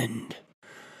to end.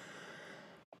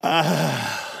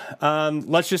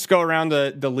 Let's just go around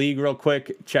the league real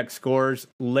quick. Check scores.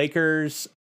 Lakers,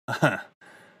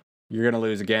 you're going to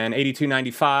lose again.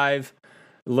 82-95.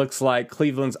 Looks like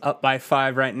Cleveland's up by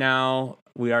 5 right now.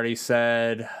 We already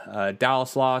said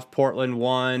Dallas lost. Portland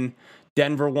won.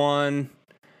 Denver won.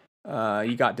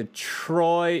 You got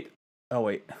Detroit. Oh,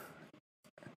 wait.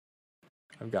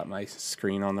 I've got my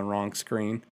screen on the wrong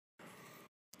screen.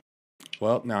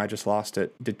 Well, now I just lost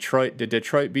it. Did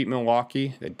Detroit beat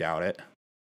Milwaukee? I doubt it.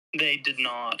 They did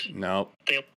not. Nope.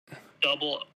 They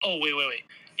double. Oh, wait.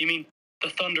 You mean the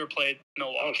Thunder played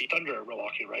Milwaukee? Thunder,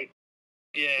 Milwaukee, right?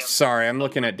 Yeah. Sorry, I'm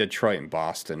looking at Detroit and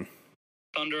Boston.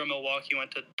 Thunder and Milwaukee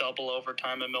went to double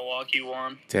overtime, and Milwaukee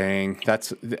won. Dang,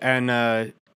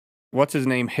 what's his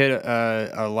name hit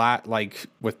a lot like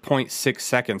with 0.6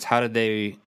 seconds? How did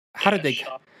they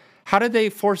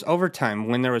force overtime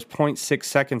when there was 0.6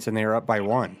 seconds and they were up by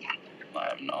 1? I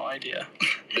have no idea.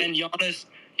 And Giannis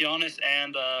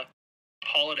and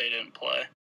Holiday didn't play.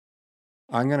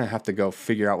 I'm gonna have to go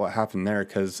figure out what happened there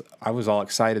because I was all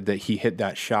excited that he hit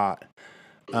that shot.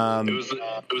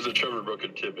 It was a Trevor Booker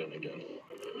tip in again.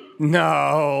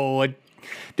 No,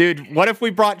 dude. What if we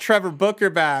brought Trevor Booker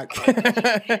back?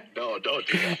 No, don't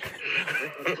do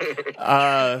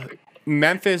that.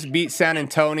 Memphis beat San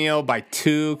Antonio by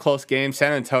 2, close game.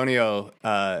 San Antonio,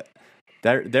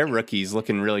 their rookie's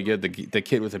looking really good. The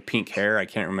kid with the pink hair, I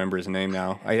can't remember his name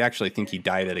now. I actually think he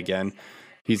dyed it again.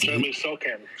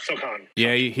 Sokan.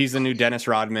 Yeah, he's the new Dennis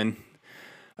Rodman.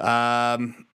 Yeah,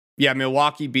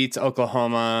 Milwaukee beats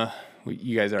Oklahoma.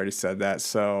 You guys already said that,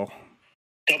 so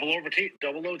double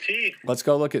OT. Let's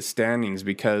go look at standings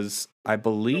because I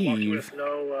believe with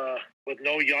no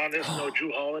Giannis, no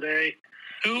Drew Holiday,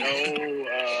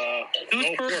 no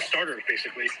four starters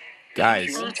basically.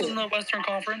 Guys, first in the Western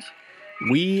Conference.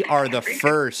 We are the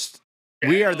first.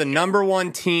 We are the number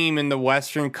 1 team in the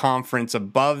Western Conference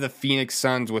above the Phoenix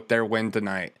Suns with their win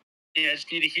tonight. Yeah,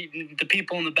 just need to hear, the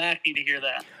people in the back need to hear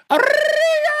that.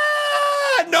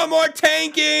 No more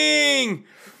tanking!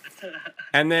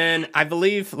 And then I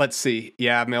believe, let's see.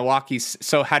 Yeah,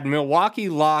 so had Milwaukee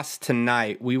lost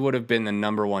tonight, we would have been the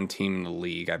number 1 team in the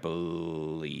league, I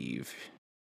believe,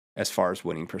 as far as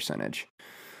winning percentage.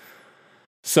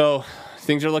 So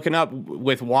things are looking up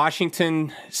with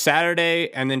Washington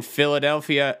Saturday and then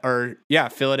Philadelphia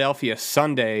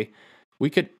Sunday.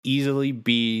 We could easily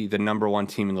be the number 1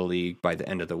 team in the league by the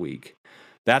end of the week.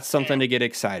 That's something to get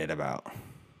excited about.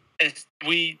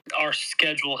 Our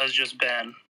schedule has just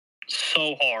been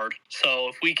so hard. So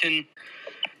if we can...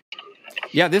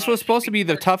 Yeah, this was supposed to be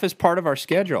the toughest part of our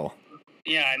schedule.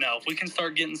 Yeah, I know. If we can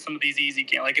start getting some of these easy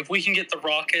games, like if we can get the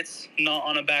Rockets not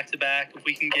on a back-to-back, if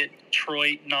we can get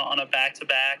Detroit not on a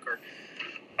back-to-back, or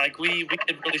like we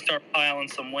could really start piling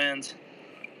some wins.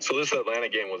 So this Atlanta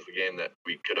game was the game that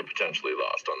we could have potentially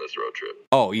lost on this road trip.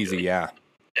 Oh, easy, yeah.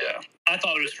 Yeah, I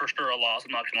thought it was for sure a loss.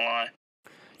 I'm not gonna lie.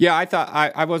 Yeah, I thought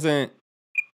I wasn't.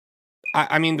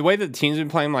 I mean, the way that the team's been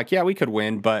playing, like, yeah, we could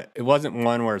win, but it wasn't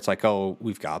one where it's like, oh,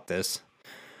 we've got this.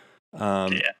 Yeah.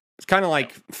 It's kind of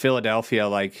like Philadelphia.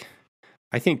 Like,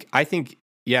 I think,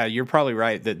 yeah, you're probably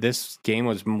right that this game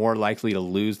was more likely to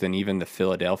lose than even the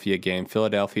Philadelphia game.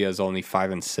 Philadelphia is only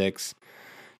 5-6.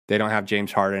 They don't have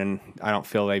James Harden. I don't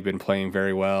feel they've been playing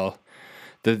very well.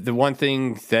 The one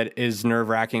thing that is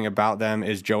nerve-wracking about them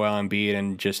is Joel Embiid,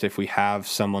 and just if we have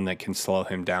someone that can slow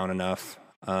him down enough.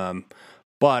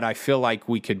 But I feel like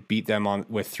we could beat them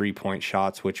with 3-point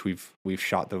shots, which we've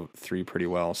shot the 3 pretty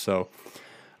well. So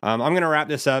I'm going to wrap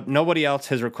this up. Nobody else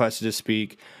has requested to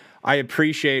speak. I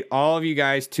appreciate all of you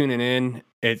guys tuning in.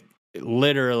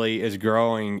 literally is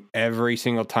growing every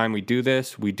single time we do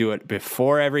this. We do it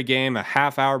before every game, a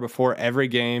half hour before every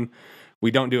game. We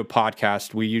don't do a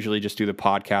podcast. We usually just do the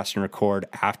podcast and record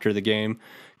after the game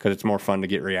because it's more fun to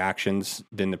get reactions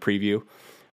than the preview.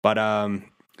 But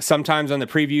sometimes on the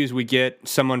previews, we get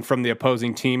someone from the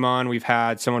opposing team on. We've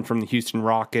had someone from the Houston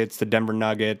Rockets, the Denver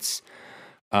Nuggets,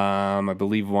 I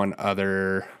believe one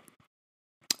other.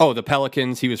 Oh, the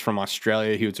Pelicans. He was from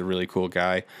Australia. He was a really cool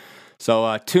guy.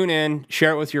 So tune in,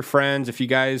 share it with your friends. If you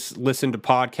guys listen to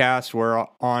podcasts, we're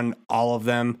on all of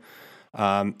them.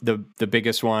 The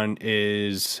biggest one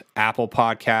is Apple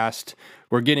Podcast.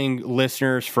 We're getting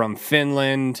listeners from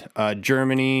Finland,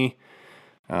 Germany,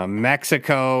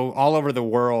 Mexico, all over the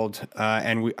world.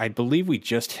 And I believe we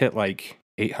just hit like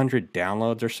 800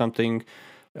 downloads or something.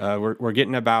 We're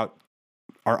getting about,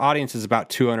 our audience is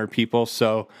about 200 people.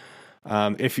 So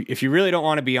if you really don't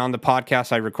want to be on the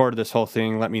podcast, I recorded this whole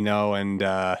thing. Let me know, and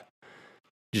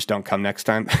just don't come next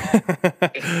time.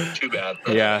 Too bad.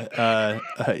 Yeah,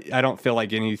 I don't feel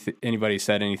like anybody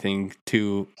said anything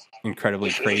too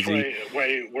incredibly crazy.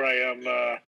 Where I am?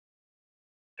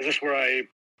 Is this where I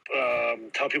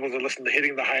tell people to listen to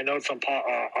Hitting the High Notes on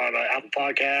Apple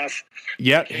Podcasts?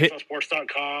 Yep.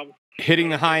 KSLSports.com. Hitting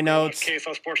the High Notes.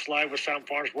 KSL Sports Live with Sam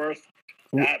Farnsworth.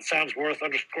 At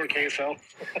Samsworth_KSL.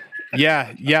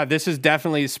 Yeah, this is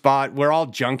definitely a spot. We're all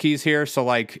junkies here, so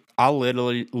like I'll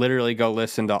literally go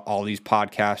listen to all these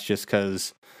podcasts just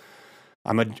because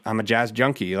I'm a jazz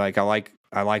junkie. Like I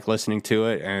like listening to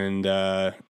it, and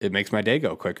it makes my day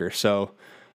go quicker. So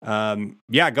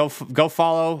go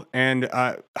follow, and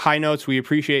High Notes. We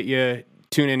appreciate you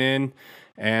tuning in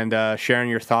and sharing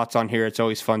your thoughts on here. It's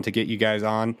always fun to get you guys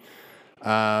on.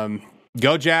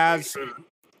 Go Jazz.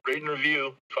 Rate and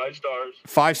review, 5 stars.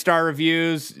 5-star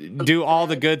reviews. Do all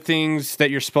the good things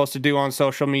that you're supposed to do on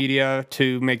social media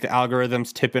to make the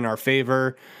algorithms tip in our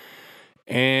favor.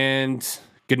 And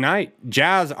good night.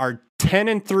 Jazz are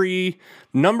 10-3,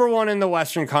 number 1 in the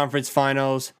Western Conference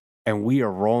Finals, and we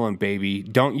are rolling, baby.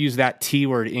 Don't use that T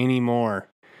word anymore.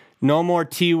 No more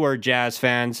T word, Jazz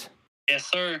fans. Yes,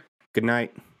 sir. Good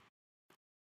night.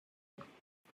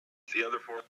 The other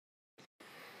 4.